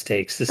OnlyFans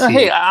takes to see.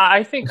 Hey,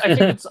 I think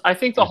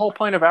the whole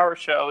point of our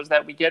show is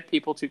that we get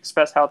people to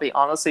express how they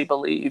honestly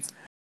believe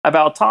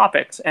about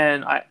topics,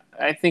 and I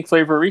think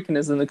Flavorican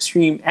is an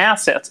extreme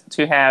asset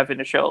to have in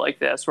a show like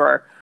this,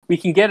 where we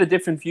can get a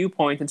different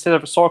viewpoint instead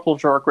of a circle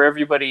jerk where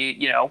everybody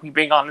we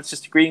bring on is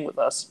just agreeing with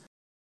us.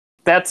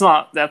 That's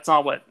not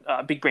what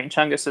Big Brain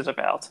Chungus is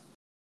about.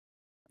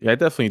 Yeah, I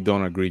definitely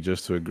don't agree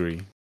just to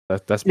agree.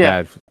 That's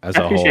Yeah, bad as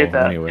I a appreciate whole.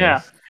 that. Anyways.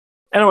 Yeah.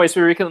 Anyways,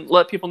 we can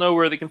let people know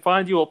where they can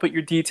find you. We'll put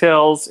your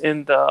details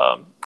in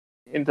the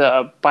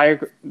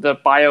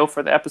bio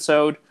for the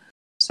episode.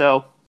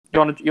 So you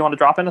want to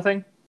drop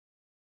anything?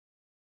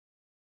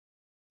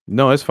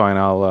 No, it's fine.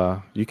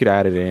 I'll you could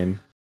add it in.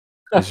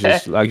 It's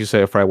just like you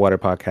said, Fried Water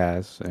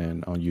Podcast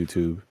and on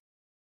YouTube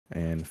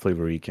and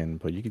Flavorican,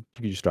 but you could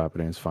just drop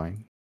it in. It's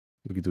fine.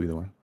 We could do either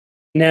one.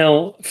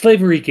 Now,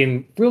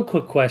 Flavorican, real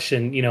quick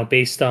question,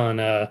 based on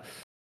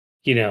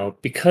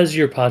because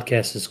your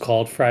podcast is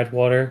called Fried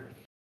Water,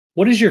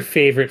 what is your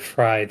favorite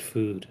fried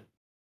food?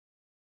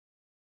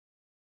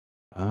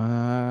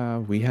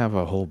 We have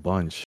a whole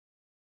bunch.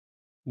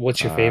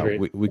 What's your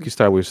favorite? We could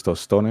start with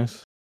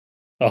tostones.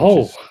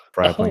 Oh,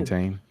 fried oh.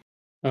 plantain.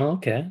 Oh,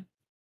 okay.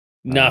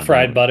 Not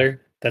fried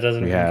butter. That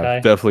doesn't We even have kai.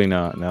 definitely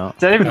not. No. Is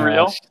that even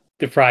real?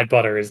 The fried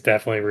butter is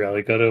definitely real.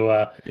 You go to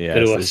a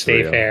it's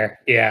state real. fair.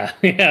 Yeah,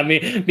 yeah. Me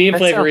and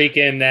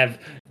Flavorican have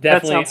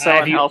definitely. sounds so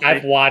unhealthy.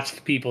 I've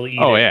watched people eat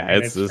Oh, it. yeah,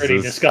 and it's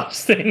pretty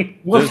disgusting.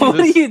 What do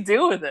this- you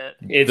do with it?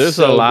 It's There's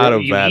so a lot good.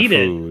 of You bad eat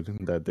it. food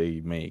that they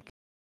make.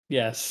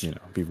 Yes,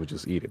 People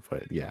just eat it,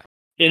 but yeah,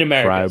 in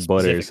America, fried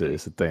butter specifically.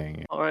 is a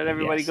thing. All right,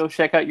 everybody, Yes. go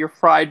check out your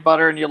fried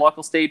butter in your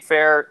local state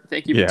fair.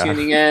 Thank you for Yeah.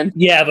 tuning in.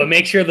 Yeah, but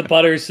make sure the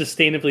butter is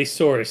sustainably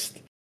sourced.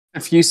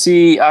 If you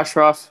see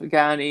Ashraf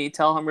Ghani,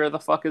 tell him where the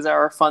fuck is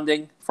our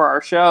funding for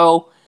our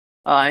show.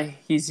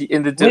 He's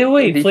in the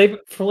Wait.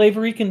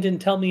 Flavorican didn't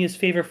tell me his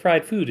favorite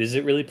fried food. Is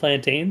it really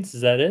plantains? Is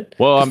that it?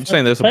 Well, I'm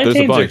saying there's a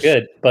Plantains bunch. are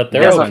good, but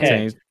they're There's okay.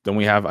 Plantains. Then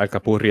we have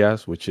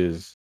alcapurrias, which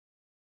is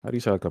how do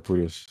you say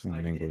alcapurrias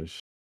in English?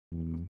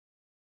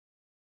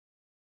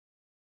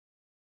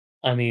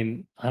 I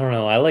mean, I don't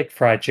know. I like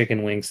fried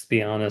chicken wings to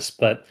be honest,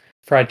 but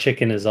fried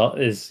chicken is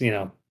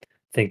I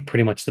think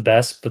pretty much the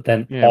best. But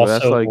then Yeah, but also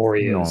that's like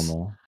Oreos.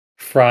 normal.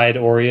 Fried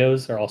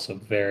Oreos are also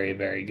very,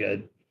 very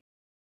good.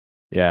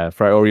 Yeah,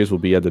 fried Oreos will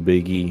be at the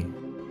Big E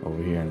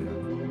over here.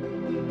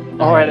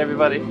 All right,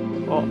 everybody.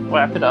 Well,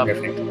 wrap it up.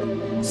 Perfect.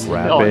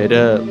 Wrap it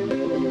up.